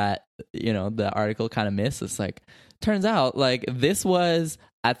things that the article kind of missed. It's like, turns out like this was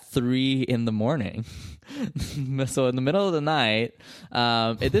at 3 a.m. So in the middle of the night.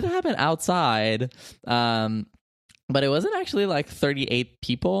 It didn't happen outside, but it wasn't actually like 38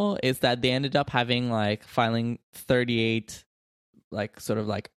 people. It's that they ended up having like filing 38 like sort of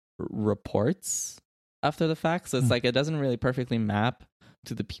like reports after the fact. So it's like it doesn't really perfectly map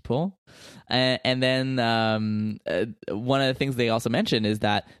to the people. And then one of the things they also mentioned is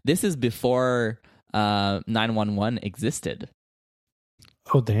that this is before 911 existed.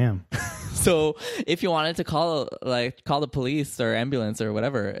 Oh, damn. So if you wanted to call the police or ambulance or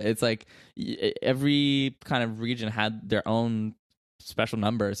whatever, it's like every kind of region had their own special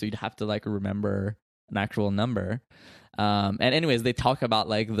number. So you'd have to like remember an actual number. And anyways, they talk about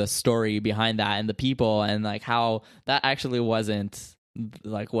like the story behind that and the people, and like how that actually wasn't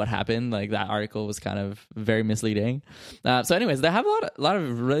like what happened. Like that article was kind of very misleading. So anyways, they have a lot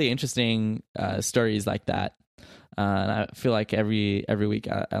of really interesting stories like that. And I feel like every week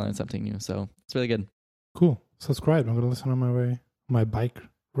I learn something new, so it's really good. Cool. Subscribe. I'm gonna listen on my bike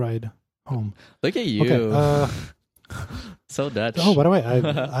ride home. Look at you. Okay, so Dutch. Oh, by the way,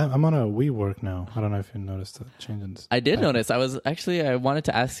 I'm on a WeWork now. I don't know if you noticed the changes. I did notice. I wanted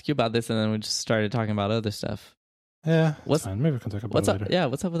to ask you about this, and then we just started talking about other stuff. Yeah, that's fine. Maybe we can talk about it later. Yeah,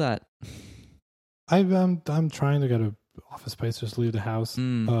 what's up with that? I'm trying to get an office space, just leave the house.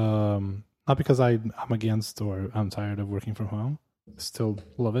 Not because I'm against or I'm tired of working from home. Still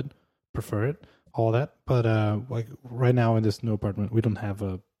love it, prefer it, all that. But like right now in this new apartment, we don't have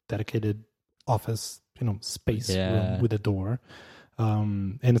a dedicated office, space room with a door.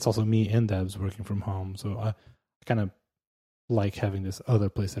 And it's also me and Debs working from home. So I kind of like having this other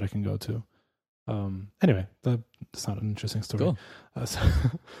place that I can go to. Anyway, that's not an interesting story. Cool.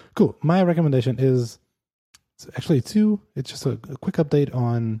 Cool. My recommendation is actually two. It's just a quick update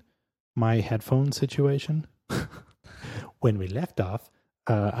on my headphone situation. When we left off,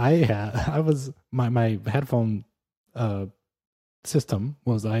 my headphone system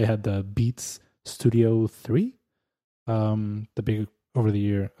was, I had the Beats Studio 3, the big over the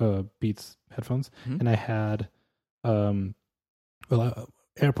year Beats headphones, and I had AirPods,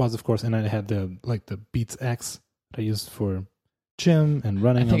 of course, and I had the Beats X that I used for gym and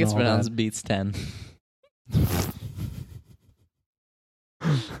running. I think it's pronounced Beats 10.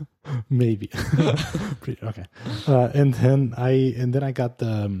 Maybe. Okay. And then I got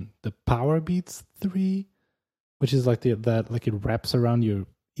the Power Beats 3, which is like that like it wraps around your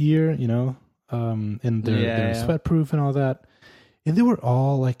ear, you know, and they're sweat proof and all that. And they were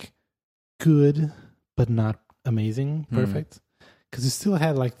all like good, but not amazing, perfect, because you still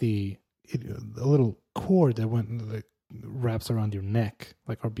had like a little cord that went wraps around your neck,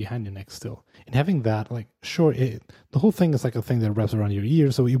 like, or behind your neck still. And having that, like, sure, the whole thing is like a thing that wraps around your ear,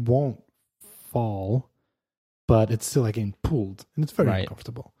 so it won't fall, but it's still like getting pulled, and it's very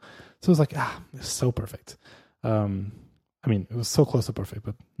uncomfortable. So it's like, it's so perfect. I mean, it was so close to perfect,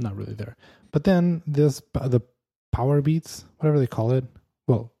 but not really there. But then there's the Power Beats, whatever they call it.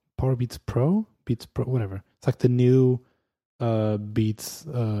 Well, Power Beats Pro, whatever. It's like the new Beats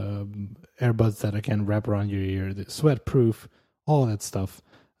earbuds that I can wrap around your ear, the sweat proof, all that stuff,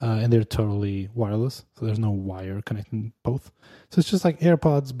 and they're totally wireless, so there's no wire connecting both. So it's just like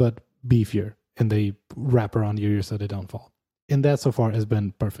AirPods but beefier, and they wrap around your ear so they don't fall. And that so far has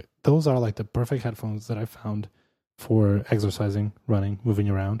been perfect. Those are like the perfect headphones that I found for exercising, running, moving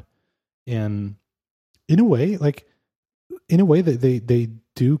around. And in a way that they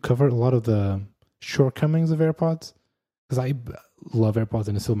do cover a lot of the shortcomings of AirPods. Because I love AirPods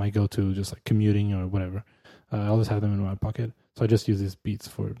and it's still my go-to, just like commuting or whatever. I always have them in my pocket, so I just use these Beats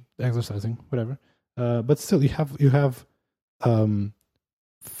for exercising, whatever. But still, you have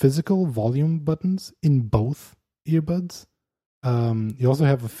physical volume buttons in both earbuds. You also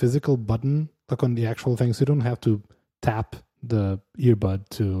have a physical button, like on the actual thing, so you don't have to tap the earbud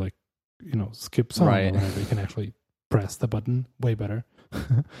to, like, you know, skip song or whatever. You can actually press the button. Way better.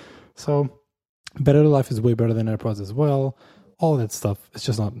 So Better Life is way better than AirPods as well. All that stuff. It's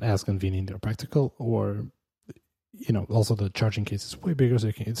just not as convenient or practical. Or, you know, also the charging case is way bigger,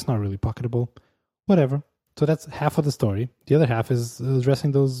 so it's not really pocketable. Whatever. So that's half of the story. The other half is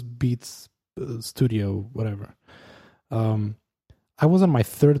addressing those Beats Studio, whatever. I was on my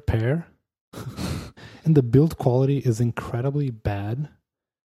third pair, and the build quality is incredibly bad.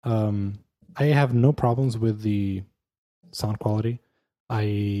 I have no problems with the sound quality.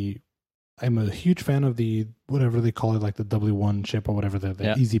 I'm a huge fan of the, whatever they call it, like the W1 chip or whatever,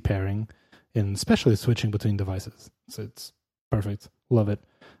 the easy pairing, and especially switching between devices. So it's perfect. Love it.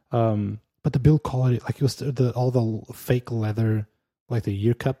 But the build quality, like it was all the fake leather, like the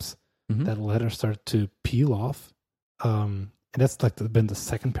ear cups, that leather started to peel off. And that's like been the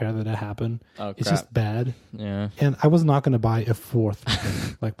second pair that happened. Oh, it's just bad. Yeah. And I was not going to buy a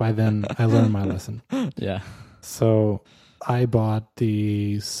fourth. Like by then I learned my lesson. Yeah. So I bought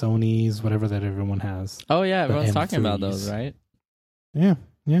the Sony's, whatever that everyone has. Oh yeah, everyone's talking about those, right? Yeah.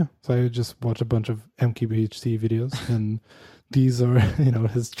 So I just watched a bunch of MKBHD videos, and these are, you know,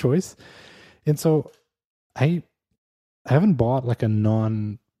 his choice. And so I haven't bought like a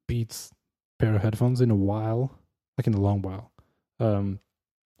non-Beats pair of headphones in a while, like in a long while.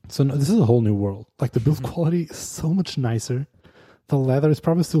 So this is a whole new world. Like the build quality is so much nicer. The leather is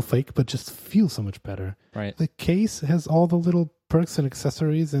probably still fake, but just feels so much better. Right. The case has all the little perks and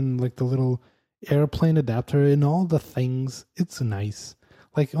accessories and like the little airplane adapter and all the things. It's nice.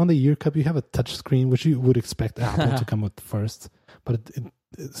 Like on the ear cup, you have a touch screen, which you would expect Apple to come with first. But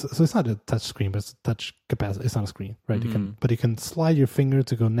so it's not a touch screen, but it's a touch capacity. It's not a screen, right? You can slide your finger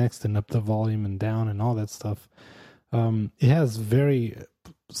to go next and up the volume and down and all that stuff. It has very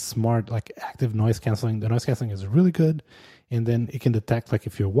smart, like active noise canceling. The noise canceling is really good. And then it can detect, like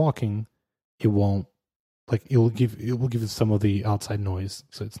if you're walking, it will give you some of the outside noise,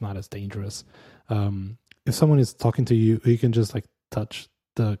 so it's not as dangerous. If someone is talking to you, you can just like touch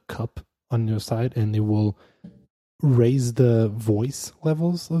the cup on your side, and it will raise the voice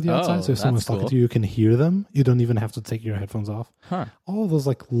levels of the outside. So if someone's talking to you, you can hear them. You don't even have to take your headphones off. All those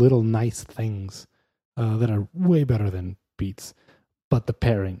like little nice things that are way better than Beats, but the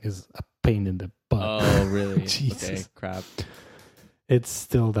pairing is a pain in the butt. Oh, really? Jesus. Okay, crap. It's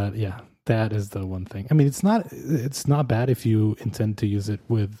still that, that is the one thing. I mean, it's not bad if you intend to use it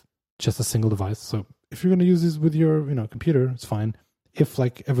with just a single device. So if you're going to use this with your, computer, it's fine. If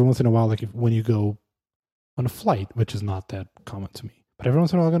like every once in a while, like when you go on a flight, which is not that common to me, but every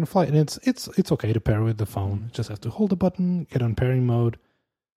once in a while I'm on a flight, and it's okay to pair with the phone. You just have to hold the button, get on pairing mode,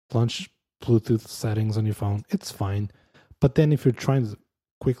 launch Bluetooth settings on your phone. It's fine. But then if you're trying to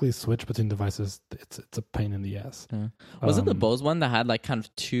quickly switch between devices, it's a pain in the ass. Yeah. Was it the Bose one that had like kind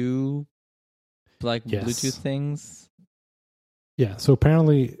of two like Bluetooth things? Yeah. So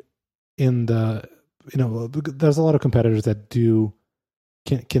apparently in the, there's a lot of competitors that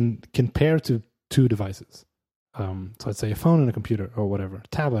can pair to two devices. So I'd say a phone and a computer or whatever, a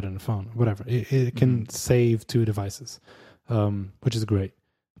tablet and a phone, whatever. It can save two devices, which is great.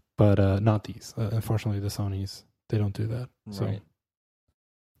 but not these. Unfortunately, the Sonys, they don't do that. So. Right.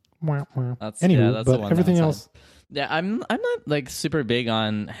 That's but everything else. Yeah, I'm not like super big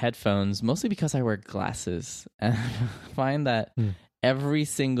on headphones, mostly because I wear glasses, and I find that every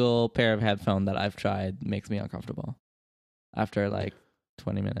single pair of headphones that I've tried makes me uncomfortable after like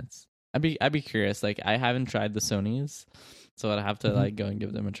 20 minutes. I'd be curious. Like, I haven't tried the Sonys, so I'd have to like go and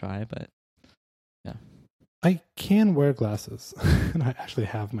give them a try. But yeah, I can wear glasses, and I actually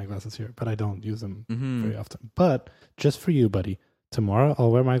have my glasses here, but I don't use them very often. But just for you, buddy, tomorrow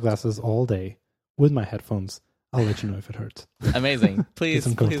I'll wear my glasses all day with my headphones. I'll let you know if it hurts. Amazing. Please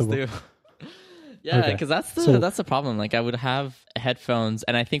do. Yeah, because that's the problem. Like, I would have headphones,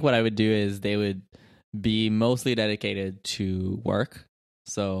 and I think what I would do is they would be mostly dedicated to work.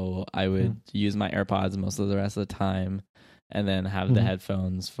 So I would use my AirPods most of the rest of the time, and then have the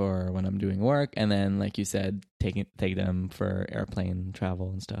headphones for when I'm doing work, and then, like you said, take them for airplane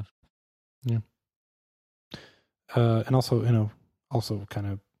travel and stuff. Yeah. And also, also kind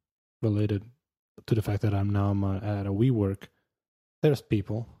of related to the fact that I'm at a WeWork, there's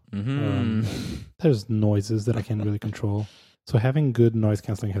people. There's noises that I can't really control. So having good noise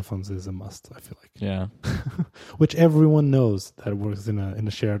canceling headphones is a must, I feel like. Yeah. Which everyone knows that works in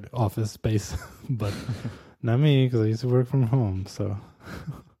a shared office space, but not me, because I used to work from home, so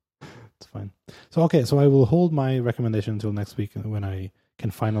it's fine. So I will hold my recommendation until next week when I can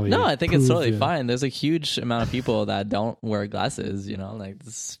finally. No, I think it's totally fine. There's a huge amount of people that don't wear glasses, like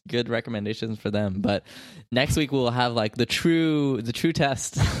it's good recommendations for them. But next week we'll have like the true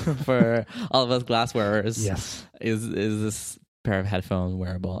test for all of us glass wearers. Yes. Is this pair of headphones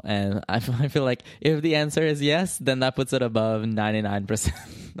wearable? And I feel like if the answer is yes, then that puts it above 99%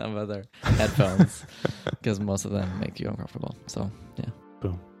 of other headphones, because most of them make you uncomfortable. So yeah.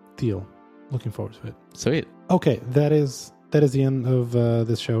 Boom. Deal. Looking forward to it. Sweet. Okay, that is the end of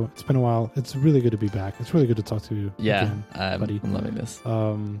this show. It's been a while. It's really good to be back. It's really good to talk to you. Yeah, again, buddy. I'm loving this.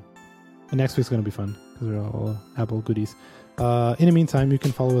 Next week's going to be fun because we're all Apple goodies. In the meantime, you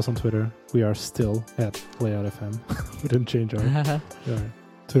can follow us on Twitter. We are still at Layout FM. We didn't change our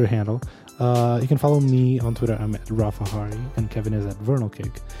Twitter handle. You can follow me on Twitter. I'm at Rafa Hari, and Kevin is at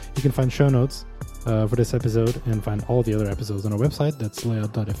VernalKick. You can find show notes for this episode and find all the other episodes on our website. That's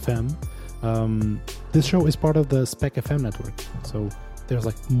layout.fm. This show is part of the Spec FM network, so there's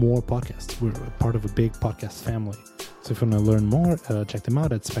like more podcasts. We're part of a big podcast family. So if you want to learn more, check them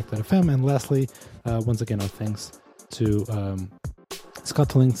out at spec.fm. And lastly, once again, our thanks to Scott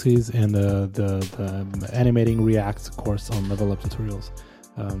Talinsky's and the Animating React course on Level Up Tutorials.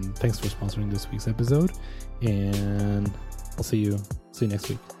 Thanks for sponsoring this week's episode, and I'll see you next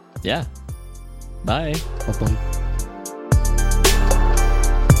week. Yeah. Bye. Bye.